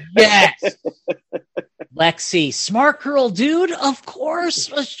 Yes. Lexi, smart girl, dude. Of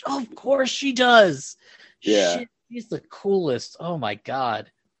course she does. Yeah. She's the coolest. Oh my God.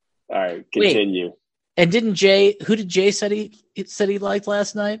 All right, continue. Wait, and who did Jay said he liked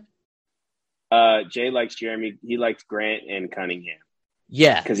last night? Jay likes Jeremy. He likes Grant and Cunningham.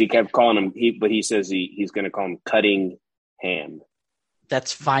 Yeah, because he kept calling him. But he says he's going to call him Cutting Ham.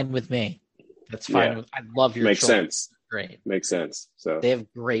 That's fine with me. That's fine. Yeah. I love your Makes choice. sense. Great. Makes sense. So they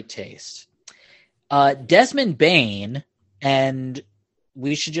have great taste. Desmond Bain, and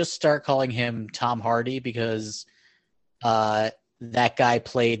we should just start calling him Tom Hardy because that guy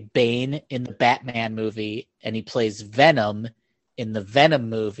played Bane in the Batman movie, and he plays Venom in the Venom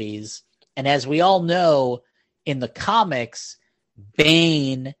movies. And as we all know, in the comics,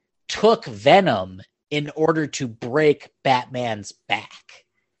 Bane took Venom in order to break Batman's back.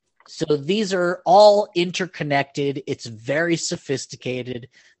 So these are all interconnected. It's very sophisticated.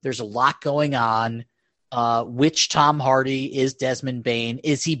 There's a lot going on. Which Tom Hardy is Desmond Bain?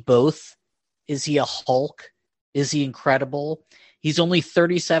 Is he both? Is he a Hulk? Is he incredible? He's only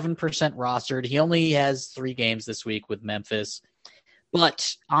 37% rostered. He only has 3 games this week with Memphis.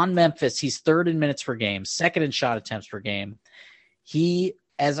 But on Memphis, he's third in minutes per game, second in shot attempts per game. He,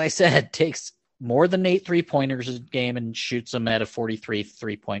 as I said, takes more than 8 3-pointers a game and shoots them at a 43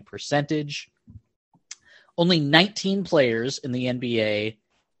 3-point percentage. Only 19 players in the NBA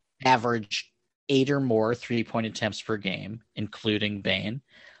average 8 or more 3-point attempts per game, including Bane.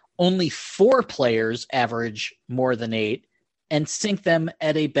 Only 4 players average more than 8 and sink them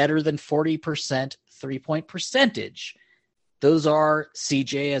at a better than 40% 3-point percentage. Those are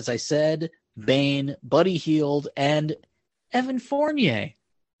CJ, as I said, Bane, Buddy Hield, and Evan Fournier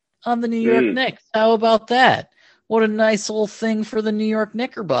on the New York Knicks. How about that? What a nice little thing for the New York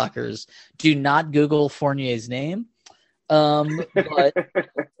Knickerbockers. Do not Google Fournier's name. But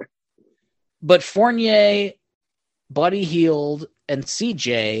Fournier, Buddy Hield, and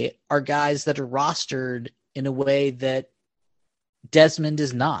CJ are guys that are rostered in a way that Desmond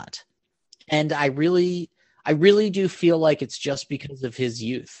is not. And I really do feel like it's just because of his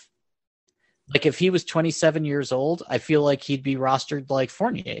youth. Like if he was 27 years old, I feel like he'd be rostered like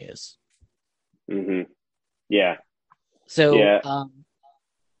Fournier is. Mm-hmm. Yeah. So, yeah.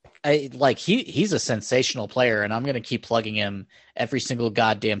 He's a sensational player, and I'm going to keep plugging him every single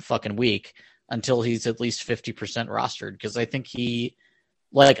goddamn fucking week until he's at least 50% rostered. Because I think he,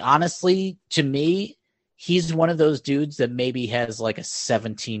 honestly, to me, he's one of those dudes that maybe has like a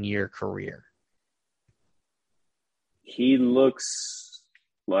 17-year career. He looks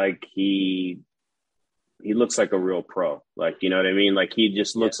like he looks like a real pro. Like, you know what I mean? Like he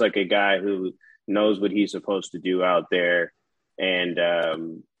just looks like a guy who knows what he's supposed to do out there, and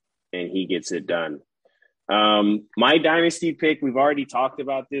he gets it done. My dynasty pick, we've already talked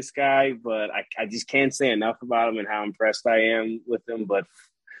about this guy, but I just can't say enough about him and how impressed I am with him. But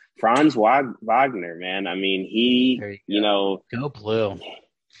Franz Wagner, man. I mean, go blue.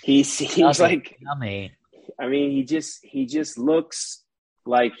 He seems like yummy. I mean, he just looks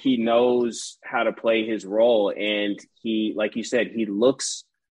like he knows how to play his role. And he, like you said, he looks,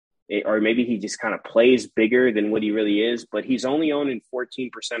 or maybe he just kind of plays bigger than what he really is, but he's only owned in 14%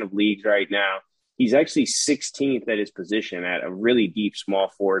 of leagues right now. He's actually 16th at his position at a really deep small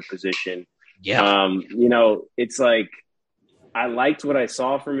forward position. Yeah. It's like, I liked what I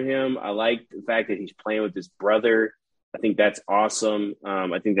saw from him. I liked the fact that he's playing with his brother. I think that's awesome.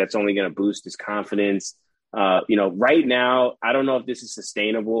 I think that's only going to boost his confidence. Right now, I don't know if this is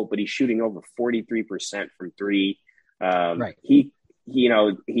sustainable, but he's shooting over 43% from 3. Right.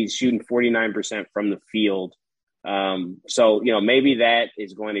 He's shooting 49% from the field. So maybe that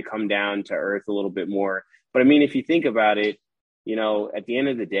is going to come down to earth a little bit more. But I mean, if you think about it, at the end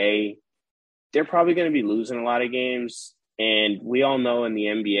of the day, they're probably going to be losing a lot of games. And we all know in the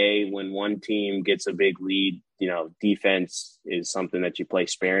NBA, when one team gets a big lead, defense is something that you play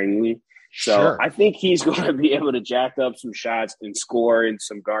sparingly. So sure. I think he's going to be able to jack up some shots and score in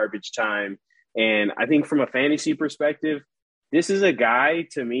some garbage time. And I think from a fantasy perspective, this is a guy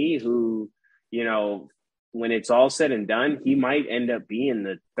to me who, when it's all said and done, he might end up being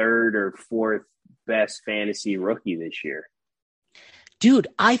the 3rd or 4th best fantasy rookie this year. Dude,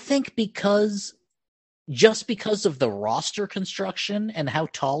 I think because of the roster construction and how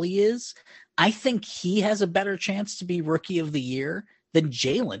tall he is, I think he has a better chance to be rookie of the year than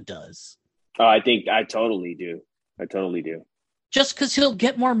Jalen does. Oh, I totally do. Just because he'll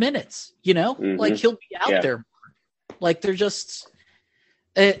get more minutes, Mm-hmm. Like he'll be out there more. Like they're just,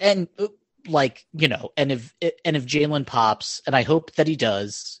 and if Jalen pops, and I hope that he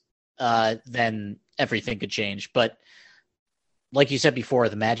does, then everything could change. But like you said before,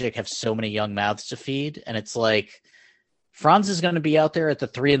 the Magic have so many young mouths to feed, and it's like Franz is going to be out there at the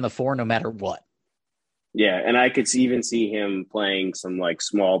 3 and the 4 no matter what. Yeah, and I could even see him playing some like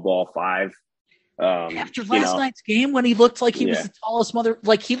small ball 5. After last night's game, when he looked like he was the tallest mother,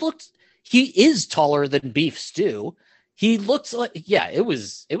 like he looked he is taller than Beef Stew. He looks like, it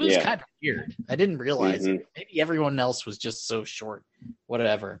was kind of weird. I didn't realize it. Maybe everyone else was just so short.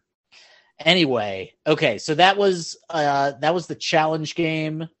 Whatever. Anyway, okay, so that was the challenge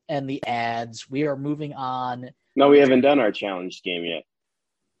game and the ads. We are moving on. No, we haven't done our challenge game yet.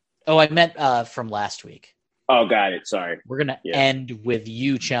 Oh, I meant from last week. Oh, got it. Sorry. We're gonna end with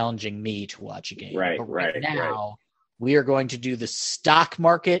you challenging me to watch a game. Right. But right now, we are going to do the stock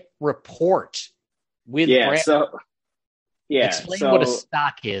market report with Brandon. Explain what a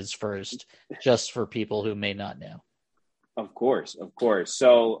stock is first, just for people who may not know. Of course.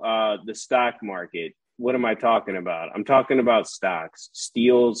 So the stock market, what am I talking about? I'm talking about stocks,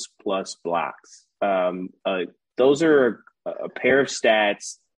 steals plus blocks. Those are a pair of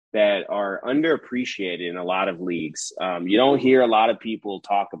stats that are underappreciated in a lot of leagues. You don't hear a lot of people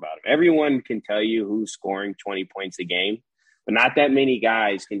talk about them. Everyone can tell you who's scoring 20 points a game, but not that many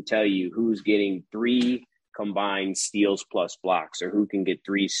guys can tell you who's getting 3 combined steals plus blocks or who can get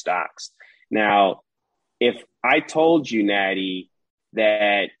 3 stocks. Now, if I told you, Natty,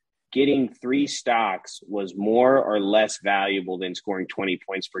 that getting 3 stocks was more or less valuable than scoring 20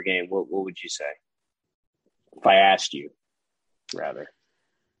 points per game, what would you say? If I asked you, rather.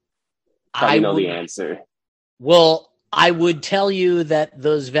 I know the answer. Well, I would tell you that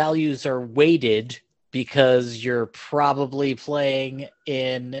those values are weighted because you're probably playing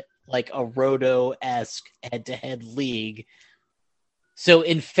in like a Roto-esque head-to-head league. So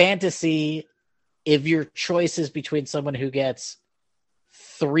in fantasy, if your choice is between someone who gets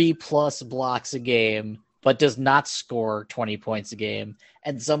 3+ blocks a game but does not score 20 points a game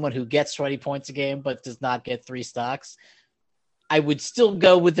and someone who gets 20 points a game but does not get 3 stocks, I would still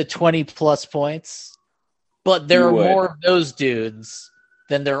go with the 20+ points, but there are more of those dudes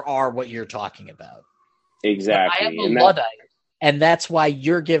than there are what you're talking about. Exactly. But I am a Luddite, and that's why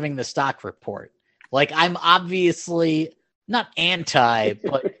you're giving the stock report. Like, I'm obviously not anti,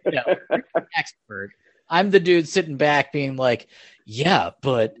 but expert. I'm the dude sitting back being like, yeah,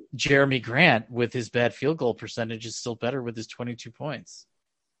 but Jeremy Grant with his bad field goal percentage is still better with his 22 points.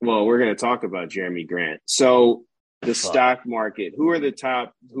 Well, we're going to talk about Jeremy Grant. So the stock market, who are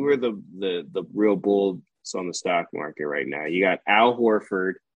the real bulls on the stock market right now? You got Al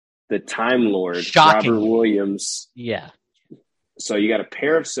Horford, the Time Lord, Robert Williams. Yeah. So you got a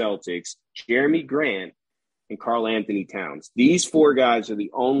pair of Celtics, Jeremy Grant, and Karl Anthony Towns. These 4 guys are the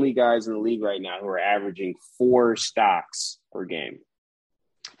only guys in the league right now who are averaging 4 stocks per game.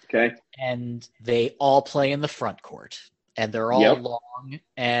 Okay. And they all play in the front court, and they're all long.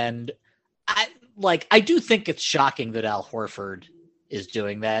 And I do think it's shocking that Al Horford is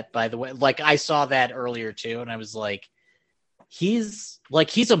doing that, by the way. Like, I saw that earlier too, and I was like, he's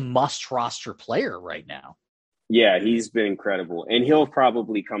a must roster player right now. Yeah, he's been incredible, and he'll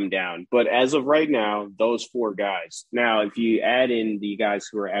probably come down. But as of right now, those 4 guys. Now, if you add in the guys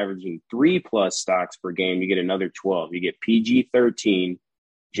who are averaging 3+ stocks per game, you get another 12. You get PG-13,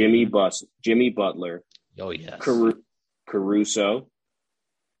 Jimmy Butler. Oh, yes. Caruso,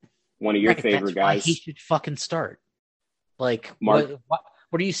 one of your favorite guys. Why he should fucking start. Like, what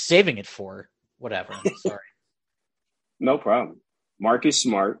are you saving it for? Whatever. I'm sorry. No problem. Marcus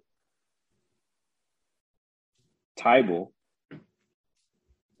Smart. Tybal,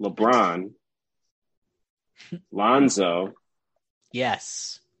 LeBron, Lonzo,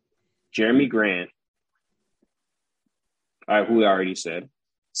 yes, Jeremy Grant, who I already said,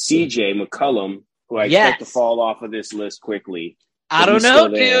 CJ McCollum, who I expect to fall off of this list quickly. I don't know,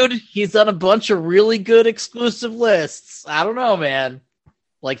 dude. He's on a bunch of really good exclusive lists. I don't know, man.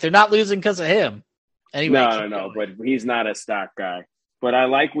 Like, they're not losing because of him. Anyway, no, but he's not a stock guy. But I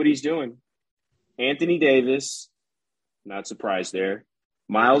like what he's doing. Anthony Davis. Not surprised there.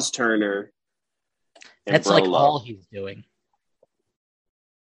 Miles Turner. That's Brolo. Like all he's doing.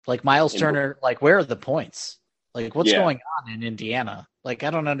 Like Miles Turner, like, where are the points? Like, what's going on in Indiana? Like,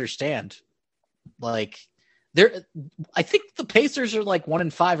 I don't understand. Like, I think the Pacers are like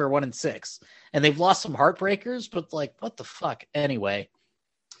 1-5 or 1-6, and they've lost some heartbreakers. But like, what the fuck? Anyway.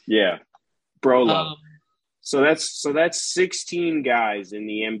 Yeah, Brolo. So that's 16 guys in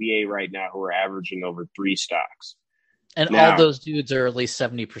the NBA right now who are averaging over 3 stocks. And all those dudes are at least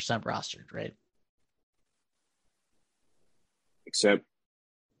 70% rostered, right? Except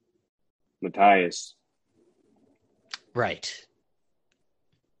Matthias. Right.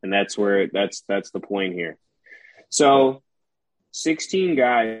 And that's the point here. So 16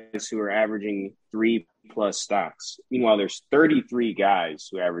 guys who are averaging 3+ stocks. Meanwhile, there's 33 guys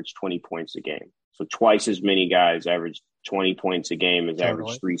who average 20 points a game. So twice as many guys average 20 points a game as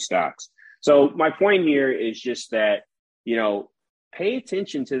average 3 stocks. So my point here is just that, pay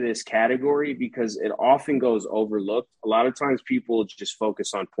attention to this category because it often goes overlooked. A lot of times people just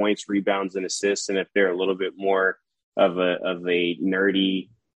focus on points, rebounds, and assists. And if they're a little bit more of a nerdy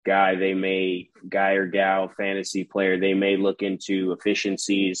guy or gal fantasy player, they may look into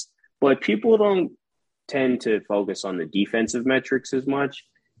efficiencies, but people don't tend to focus on the defensive metrics as much.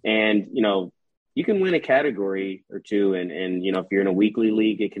 And, you can win a category or two. And if you're in a weekly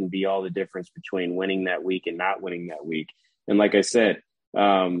league, it can be all the difference between winning that week and not winning that week. And like I said,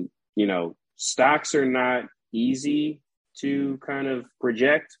 stocks are not easy to kind of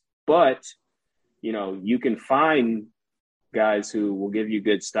project, but, you can find guys who will give you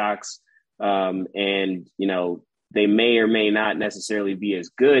good stocks. And, they may or may not necessarily be as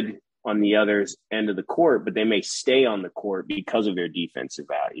good on the other end of the court, but they may stay on the court because of their defensive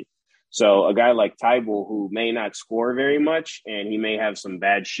value. So a guy like Tybal, who may not score very much and he may have some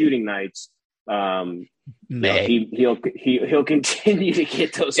bad shooting nights, he'll continue to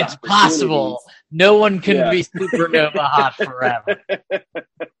get those. It's possible. No one can be supernova hot forever.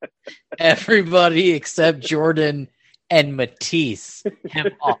 Everybody except Jordan and Matisse have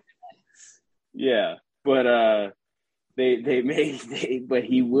offense. Yeah, but but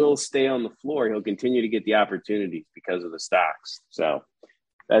he will stay on the floor. He'll continue to get the opportunities because of the stocks. So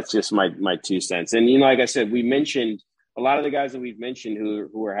that's just my 2 cents. And like I said, we mentioned a lot of the guys that we've mentioned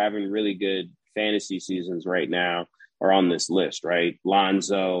who are having really good fantasy seasons right now are on this list, right?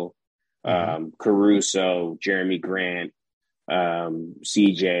 Lonzo, Caruso, Jeremy Grant,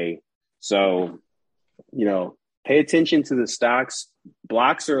 CJ. So, pay attention to the stocks.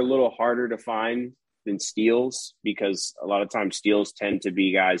 Blocks are a little harder to find than steals because a lot of times steals tend to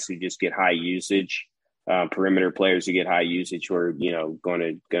be guys who just get high usage, perimeter players who get high usage who are,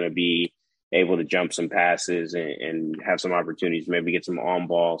 going to be able to jump some passes and have some opportunities, maybe get some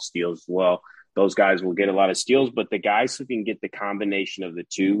on-ball steals as well. Those guys will get a lot of steals, but the guys who can get the combination of the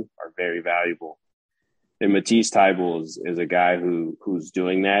two are very valuable. And Matisse Thybulle is a guy who's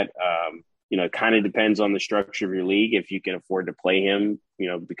doing that. It kind of depends on the structure of your league if you can afford to play him,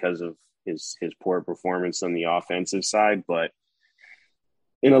 because of his poor performance on the offensive side. But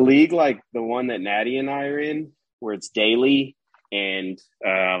in a league like the one that Natty and I are in, where it's daily and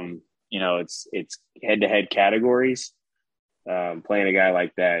it's head-to-head categories, playing a guy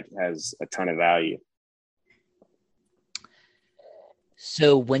like that has a ton of value.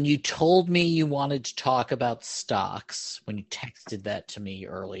 So when you told me you wanted to talk about stocks, when you texted that to me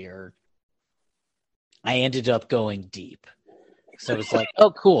earlier, I ended up going deep. So it was like,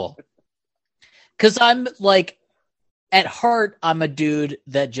 oh, cool. Because I'm like, at heart, I'm a dude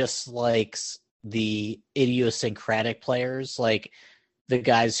that just likes the idiosyncratic players, like the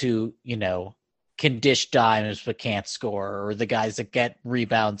guys who, can dish dimes but can't score, or the guys that get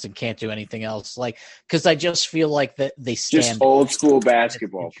rebounds and can't do anything else. Like, because I just feel like that they stand just old school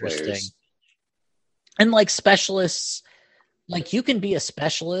basketball players. And like specialists, like you can be a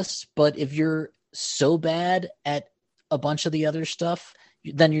specialist, but if you're so bad at a bunch of the other stuff,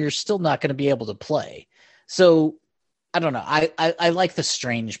 then you're still not going to be able to play. So I don't know. I like the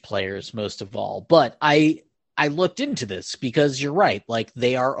strange players most of all, but I looked into this because you're right. Like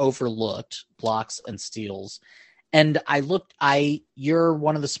they are overlooked, blocks and steals. And you're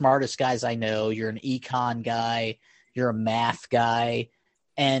one of the smartest guys I know. You're an econ guy. You're a math guy.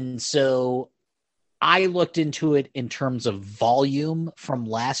 And so I looked into it in terms of volume from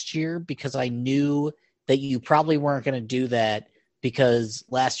last year because I knew that you probably weren't going to do that because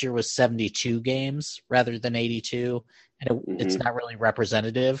last year was 72 games rather than 82. And it's not really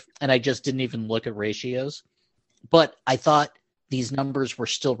representative. And I just didn't even look at ratios. But I thought these numbers were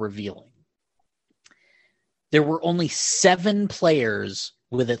still revealing. There were only 7 players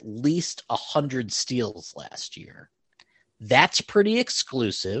with at least 100 steals last year. That's pretty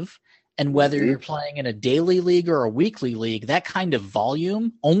exclusive. And whether you're playing in a daily league or a weekly league, that kind of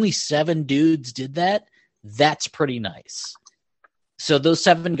volume, only 7 dudes did that. That's pretty nice. So those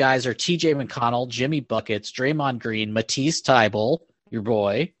 7 guys are TJ McConnell, Jimmy Buckets, Draymond Green, Matisse Thybulle, your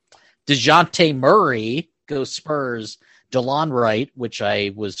boy, DeJounte Murray, go Spurs, DeLon Wright, which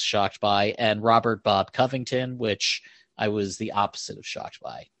I was shocked by, and Robert Bob Covington, which I was the opposite of shocked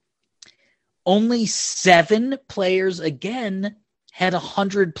by. Only 7 players, again, had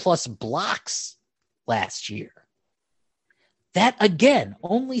 100-plus blocks last year. That, again,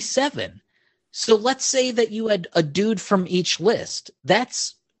 only 7. So let's say that you had a dude from each list.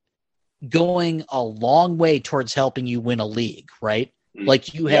 That's going a long way towards helping you win a league, right?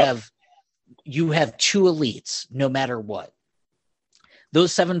 Like you have 2 elites no matter what.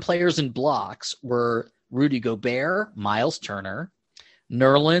 Those 7 players in blocks were Rudy Gobert, Miles Turner,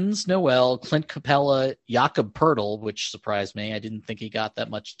 Nerlens Noel, Clint Capella, Jakob Pertl, which surprised me. I didn't think he got that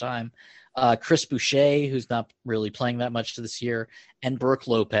much time. Chris Boucher, who's not really playing that much this year, and Brooke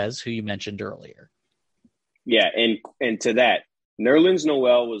Lopez, who you mentioned earlier. Yeah, and to that, Nerlens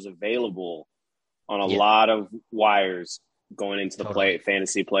Noel was available on a lot of wires going into the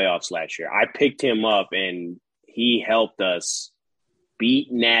fantasy playoffs last year. I picked him up, and he helped us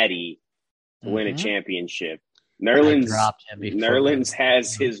beat Natty to win a championship. Nerlens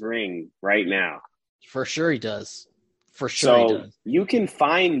has his ring right now. For sure he does. For sure he does. You can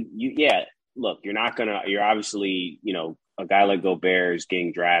find look, you're obviously, a guy like Gobert is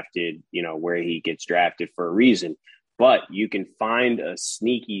getting drafted, where he gets drafted for a reason. But you can find a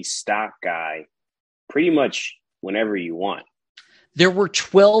sneaky stock guy pretty much whenever you want. There were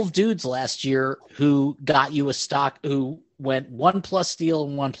 12 dudes last year who got you a stock who went 1+ steal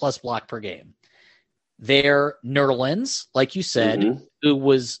and 1+ block per game. They're Nerlens, like you said, who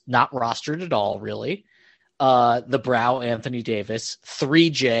was not rostered at all, really. The Brow, Anthony Davis,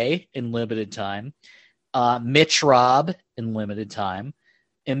 3J in limited time, Mitch Robb in limited time,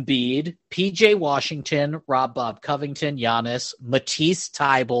 Embiid, PJ Washington, Bob Covington, Giannis, Matisse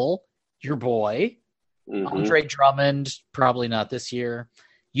Thybulle, your boy, Andre Drummond, probably not this year,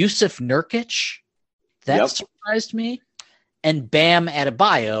 Yusuf Nurkic, that surprised me, and Bam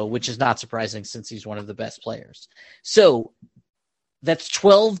Adebayo, which is not surprising since he's one of the best players. So that's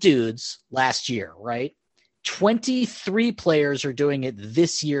 12 dudes last year, right? 23 players are doing it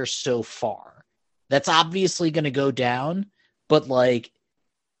this year so far. That's obviously going to go down, but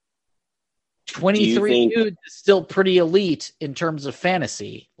 23 dudes is still pretty elite in terms of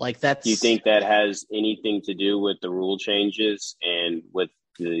fantasy. Do you think that has anything to do with the rule changes and with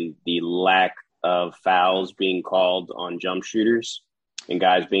the lack of fouls being called on jump shooters and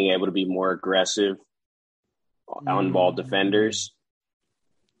guys being able to be more aggressive on ball defenders?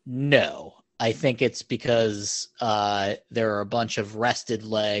 No. I think it's because there are a bunch of rested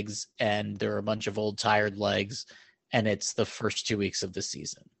legs and there are a bunch of old tired legs, and it's the first 2 weeks of the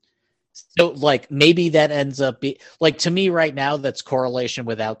season. So maybe that ends up to me right now, that's correlation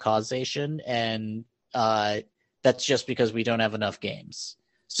without causation. And that's just because we don't have enough games.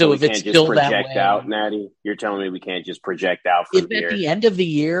 So if it's still that way, out, Natty, you're telling me we can't just project out from here. If at the end of the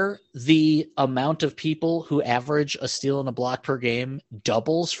year, the amount of people who average a steal and a block per game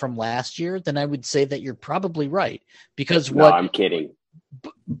doubles from last year, then I would say that you're probably right. Because I'm kidding.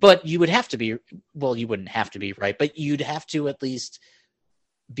 But you would have to be, well, you wouldn't have to be right, but you'd have to at least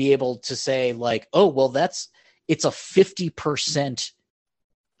be able to say it's a 50%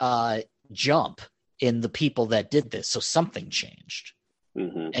 jump in the people that did this. So something changed.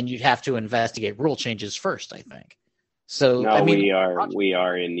 And you'd have to investigate rule changes first, I think. So we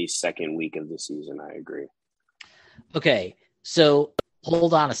are in the second week of the season. I agree. Okay, so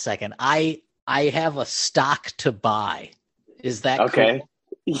hold on a second. I have a stock to buy. Is that okay? Cool?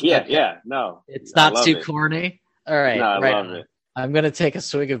 Yeah, okay. Yeah. No, it's not too corny. All right, no, I love it. I'm gonna take a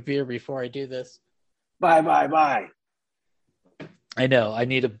swig of beer before I do this. Bye. I know. I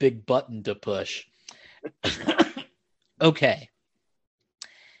need a big button to push. Okay.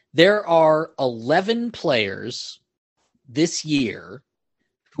 There are 11 players this year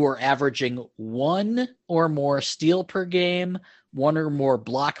who are averaging 1 or more steal per game, 1 or more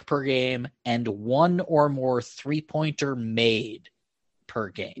block per game, and 1 or more 3-pointer made per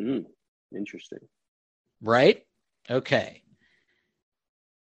game. Interesting. Right? Okay.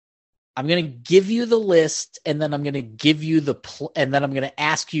 I'm going to give you the list, and then I'm going to give you and then I'm going to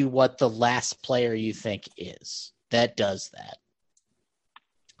ask you what the last player you think is that does that.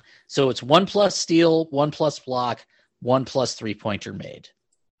 So it's 1+ steal, 1+ block, 1+ 3-pointer made.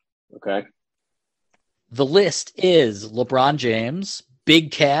 Okay. The list is LeBron James,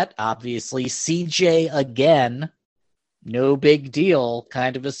 Big Cat, obviously, CJ again, no big deal,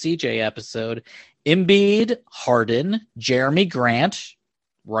 kind of a CJ episode. Embiid, Harden, Jeremy Grant,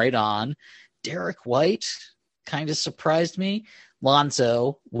 right on. Derek White, kind of surprised me.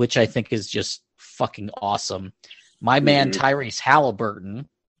 Lonzo, which I think is just fucking awesome. My man Tyrese Halliburton,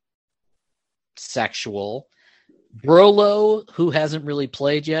 sexual. Brolo, who hasn't really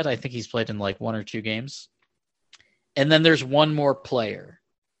played yet. I think he's played in 1 or 2 games. And then there's one more player.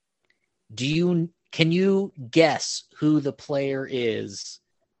 Can you guess who the player is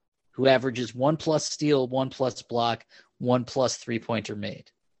who averages 1+ steal, 1+ block, 1+ 3-pointer made?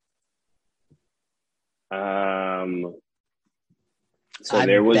 So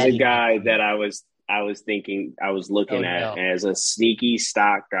there was a guy that I was looking at as a sneaky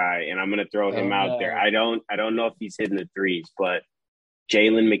stock guy, and I'm going to throw him out there. I don't know if he's hitting the threes, but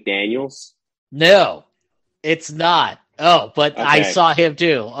Jalen McDaniels. No, it's not. Oh, but Okay. I saw him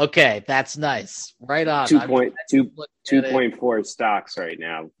too. Okay, that's nice. Right on. 2.4 stocks right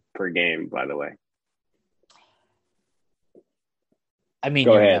now per game, by the way. I mean,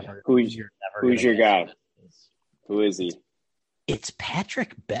 go ahead. Who's your guy? This. Who is he? It's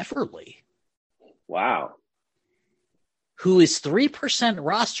Patrick Beverley. Wow. Who is 3%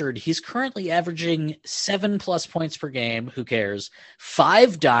 rostered. He's currently averaging 7+ points per game. Who cares?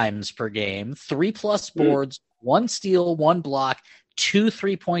 5 dimes per game, 3+ boards, 1 steal, 1 block, 2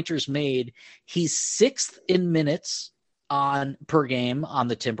 3-pointers made. He's 6th in minutes per game on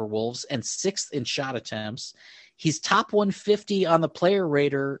the Timberwolves and 6th in shot attempts. He's top 150 on the player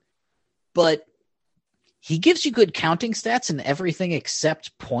rater, but he gives you good counting stats in everything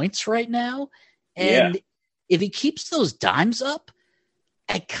except points right now. And if he keeps those dimes up,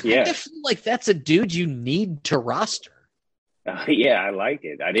 I kind of feel like that's a dude you need to roster. I like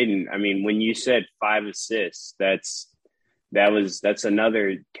it. When you said 5 assists, that's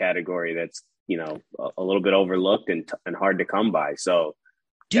another category that's, a little bit overlooked and hard to come by. So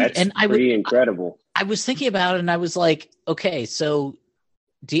dude, that's pretty incredible. I was thinking about it and I was like, okay, so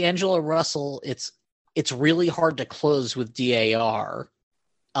D'Angelo Russell, it's really hard to close with DAR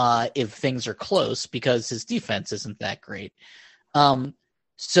if things are close because his defense isn't that great.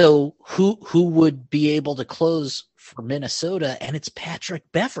 So who would be able to close for Minnesota? And it's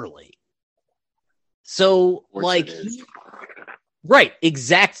Patrick Beverley. So right,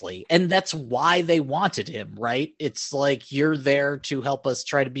 exactly. And that's why they wanted him, right? It's like you're there to help us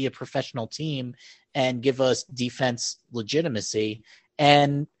try to be a professional team and give us defense legitimacy.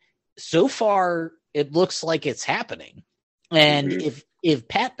 And so far, it looks like it's happening. And if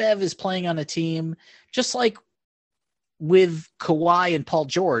Pat Bev is playing on a team, just like with Kawhi and Paul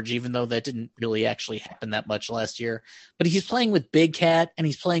George, even though that didn't really actually happen that much last year, but he's playing with Big Cat and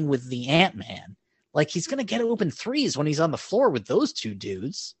he's playing with the Ant-Man. Like, he's going to get open threes when he's on the floor with those two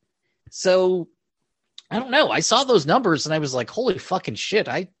dudes. So, I don't know. I saw those numbers and I was like, holy fucking shit.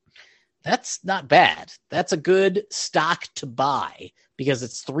 That's not bad. That's a good stock to buy because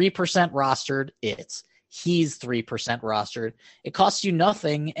it's 3% rostered. He's 3% rostered. It costs you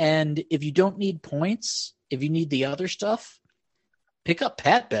nothing. And if you don't need points, if you need the other stuff, pick up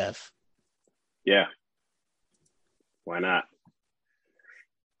Pat Bev. Yeah. Why not?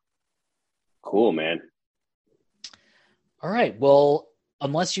 Cool, man. All right. Well,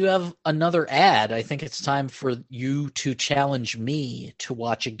 unless you have another ad, I think it's time for you to challenge me to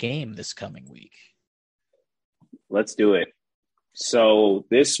watch a game this coming week. Let's do it. So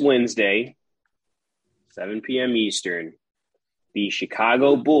this Wednesday, 7 p.m. Eastern, the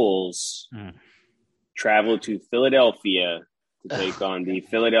Chicago Bulls travel to Philadelphia to take on the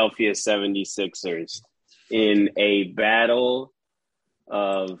Philadelphia 76ers in a battle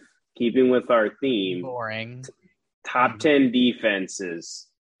of, keeping with our theme, boring top 10 defenses.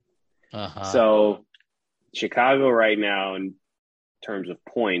 So Chicago right now, in terms of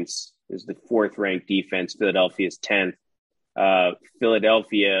points, is the 4th ranked defense. Philadelphia's 10th.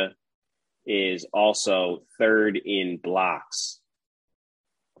 Philadelphia is also 3rd in blocks.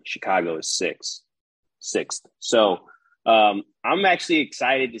 Chicago is 6th. So I'm actually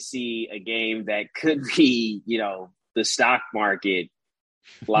excited to see a game that could be, the stock market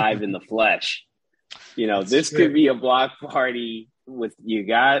live in the flesh. This could be a block party with, you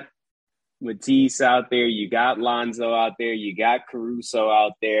got Matisse out there, you got Lonzo out there, you got Caruso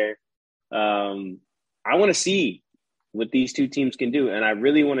out there. I want to see what these two teams can do. And I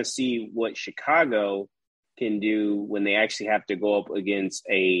really want to see what Chicago can do when they actually have to go up against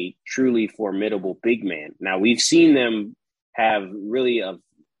a truly formidable big man. Now, we've seen them have really a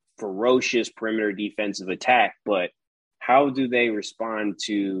ferocious perimeter defensive attack, but how do they respond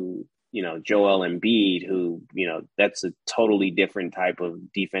to, Joel Embiid, who, that's a totally different type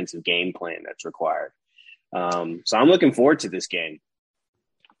of defensive game plan that's required. So I'm looking forward to this game.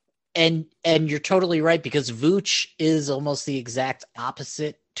 And you're totally right, because Vooch is almost the exact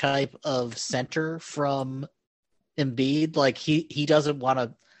opposite type of center from Embiid. Like, he doesn't want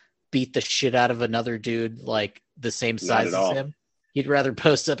to beat the shit out of another dude like the same size as him. He'd rather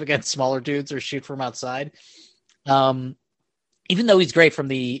post up against smaller dudes or shoot from outside. Even though he's great from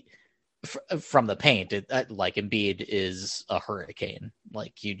the paint, like Embiid is a hurricane.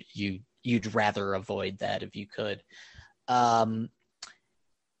 Like, you'd rather avoid that if you could.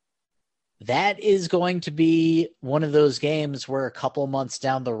 That is going to be one of those games where a couple months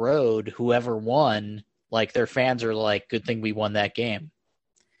down the road, whoever won, like, their fans are like, good thing we won that game.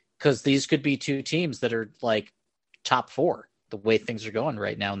 Because these could be two teams that are like top 4, the way things are going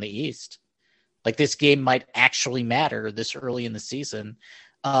right now in the East. Like, this game might actually matter this early in the season.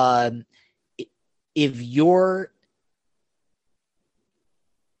 If you're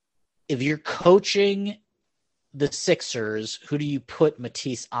if you're coaching the Sixers, who do you put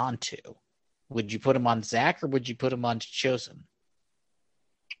Matisse onto? Would you put him on Zach or would you put him on Chosen?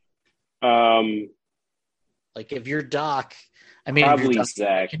 Like if you're Doc, I mean, probably Doc,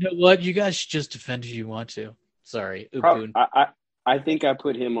 Zach. You know what? You guys should just defend who you want to. Sorry, I think I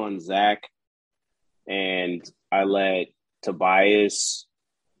put him on Zach, and I let Tobias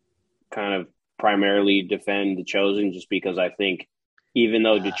kind of primarily defend the Chosen, just because I think even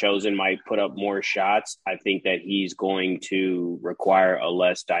though the Chosen might put up more shots, I think that he's going to require a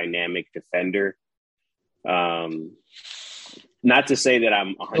less dynamic defender. Not to say that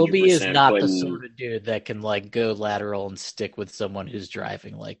I'm 100%. Obi is not the sort of dude that can like go lateral and stick with someone who's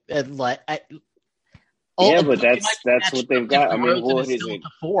driving but that's what they've got. I mean, what is it?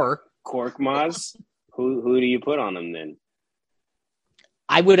 Korkmaz? Who do you put on him then?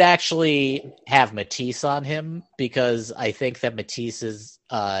 I would actually have Matisse on him because I think that Matisse's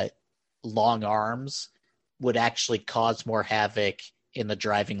long arms would actually cause more havoc in the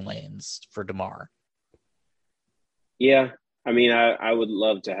driving lanes for DeMar. Yeah. I mean, I would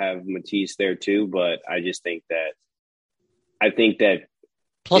love to have Matisse there too, but I just think that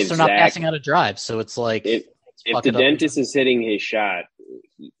plus they're not passing out of drives, so it's like if the dentist is hitting his shot,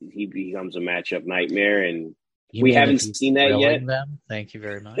 he becomes a matchup nightmare, and we haven't seen that yet. Them? Thank you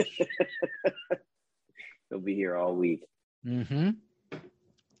very much. He'll be here all week. Mm-hmm.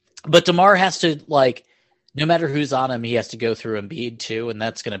 But DeMar has to no matter who's on him, he has to go through Embiid too, and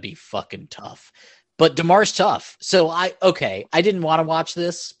that's going to be fucking tough. But DeMar's tough. So I didn't want to watch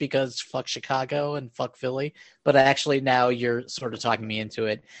this because fuck Chicago and fuck Philly. But actually now you're sort of talking me into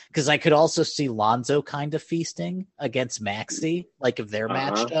it because I could also see Lonzo kind of feasting against Maxey, like if they're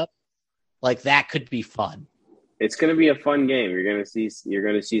matched up. Like that could be fun. It's going to be a fun game. You're going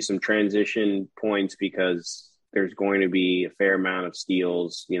to see some transition points because there's going to be a fair amount of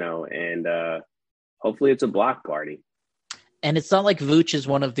steals, and hopefully it's a block party. And it's not like Vooch is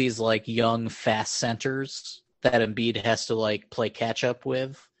one of these like young fast centers that Embiid has to play catch up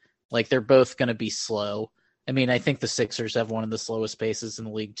with. Like they're both going to be slow. I mean, I think the Sixers have one of the slowest paces in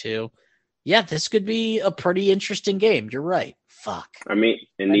the league too. Yeah, this could be a pretty interesting game. You're right. Fuck. I mean,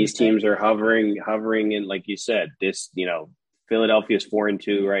 and these teams are hovering in, like you said, this, Philadelphia's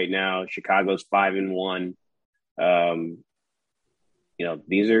 4-2 right now. Chicago's 5-1.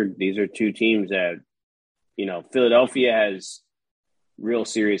 These are two teams that, Philadelphia has real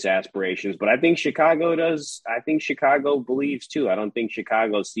serious aspirations, but I think Chicago does. I think Chicago believes too. I don't think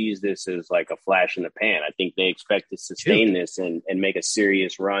Chicago sees this as like a flash in the pan. I think they expect to sustain this and make a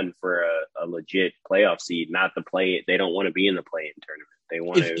serious run for a legit playoff seed, not the play. They don't want to be in the play-in tournament. They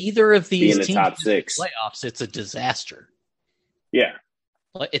want to either of these be in the teams top six playoffs. It's a disaster. Yeah.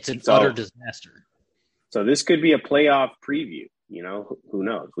 It's an utter disaster. So this could be a playoff preview. Who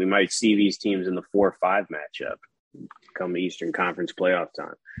knows? We might see these teams in the 4-5 matchup come Eastern Conference playoff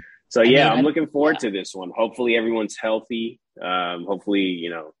time. So, I'm looking forward to this one. Hopefully everyone's healthy. Hopefully,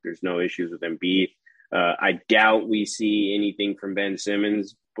 there's no issues with Embiid. I doubt we see anything from Ben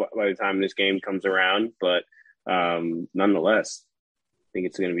Simmons by the time this game comes around. But nonetheless, I think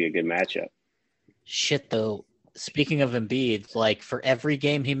it's going to be a good matchup. Shit, though. Speaking of Embiid, for every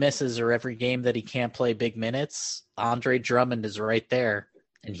game he misses or every game that he can't play big minutes, Andre Drummond is right there.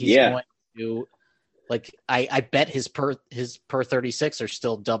 And he's going to I bet his per 36 are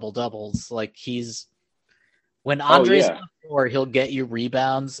still double doubles. When Andre's on the floor, he'll get you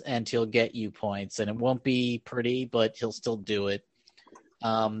rebounds and he'll get you points, and it won't be pretty, but he'll still do it.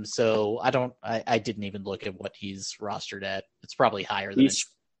 So I didn't even look at what he's rostered at. It's probably higher than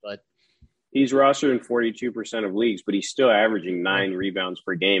but he's rostered in 42% of leagues, but he's still averaging 9 rebounds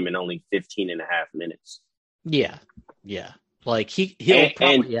per game in only 15 and a half minutes. Yeah. Yeah. He'll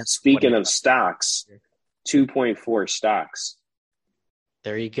probably. And speaking of stocks, 2.4 stocks.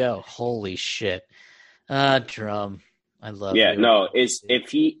 There you go. Holy shit. Drum. I love you. Yeah, no, if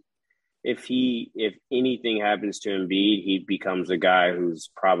anything happens to Embiid, he becomes a guy who's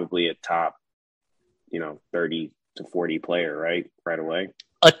probably a top, 30 to 40 player, right away.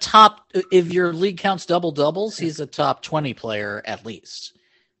 A top, if your league counts double doubles, he's a top 20 player at least.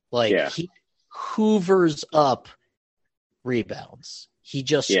 He hoovers up rebounds. He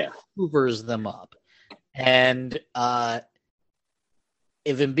just hoovers them up. And if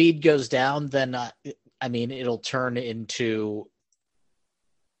Embiid goes down, then it'll turn into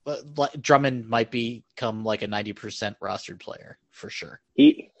Drummond might become like a 90% rostered player for sure.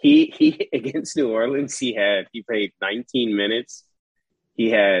 He against New Orleans, he played 19 minutes. He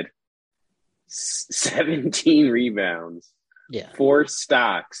had 17 rebounds, 4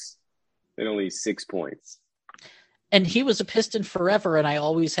 stocks, and only 6 points. And he was a Piston forever, and I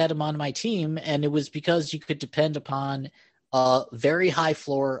always had him on my team, and it was because you could depend upon a very high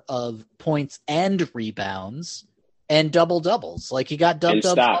floor of points and rebounds and double-doubles. Like, he got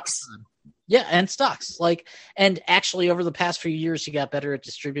stocks. Yeah, and stocks. Like, and actually over the past few years, he got better at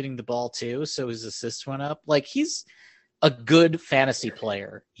distributing the ball too, so his assists went up. Like, he's a good fantasy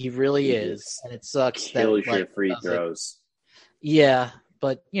player. He really is. And it sucks Kills that your free throws. Yeah,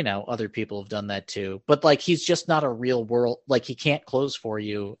 but other people have done that too. But like, he's just not a real world. Like, he can't close for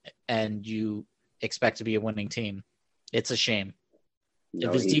you, and you expect to be a winning team. It's a shame. No,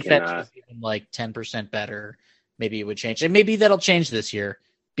 if his defense was even like 10% better, maybe it would change. And maybe that'll change this year,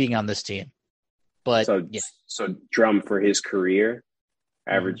 being on this team. But so Drum for his career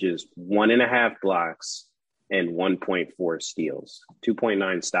averages 1.5 blocks and 1.4 steals,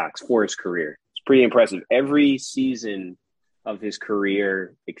 2.9 stocks for his career. It's pretty impressive. Every season of his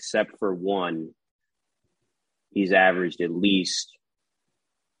career, except for one, he's averaged at least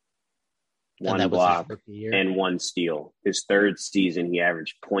one block and 1 steal. His third season, he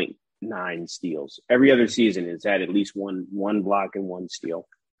averaged 0.9 steals. Every other season, it's had at least one block and 1 steal.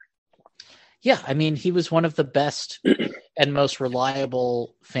 Yeah, I mean, he was one of the best and most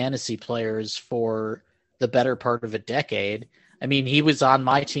reliable fantasy players for the better part of a decade. I mean, he was on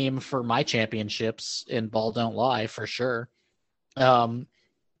my team for my championships in Ball Don't Lie, for sure.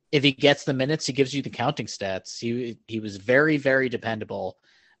 If he gets the minutes, he gives you the counting stats. He was very, very dependable.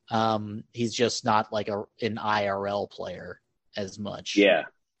 He's just not like an IRL player as much. Yeah.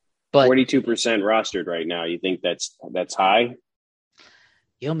 But 42% rostered right now. You think that's high?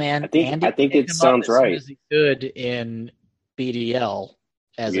 Yo, man, I think it sounds right. As he could in BDL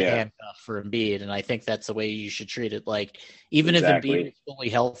as a handcuff for Embiid, and I think that's the way you should treat it. Like, even if Embiid is fully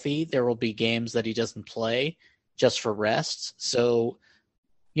healthy, there will be games that he doesn't play just for rest. So,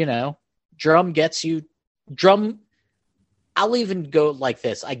 Drum gets you. I'll even go like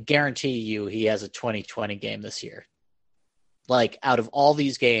this. I guarantee you he has a 20-20 game this year. Like, out of all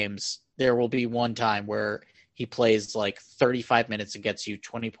these games, there will be one time where he plays like 35 minutes and gets you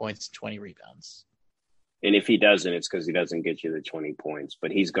 20 points and 20 rebounds. And if he doesn't, it's because he doesn't get you the 20 points.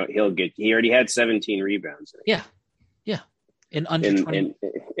 But he already had 17 rebounds. Yeah. In under 20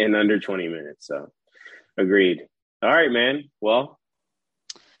 in under 20 minutes. So, agreed. All right, man. Well,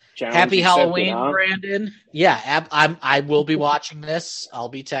 happy Halloween, Brandon. Yeah, I will be watching this. I'll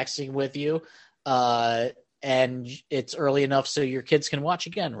be texting with you. And it's early enough so your kids can watch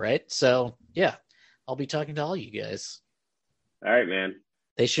again, right? So, yeah, I'll be talking to all you guys. All right, man.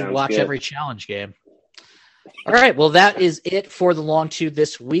 They should watch every challenge game. All right, well, that is it for the Long Two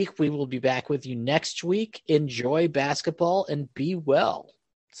this week. We will be back with you next week. Enjoy basketball and be well.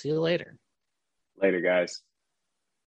 See you later. Later, guys.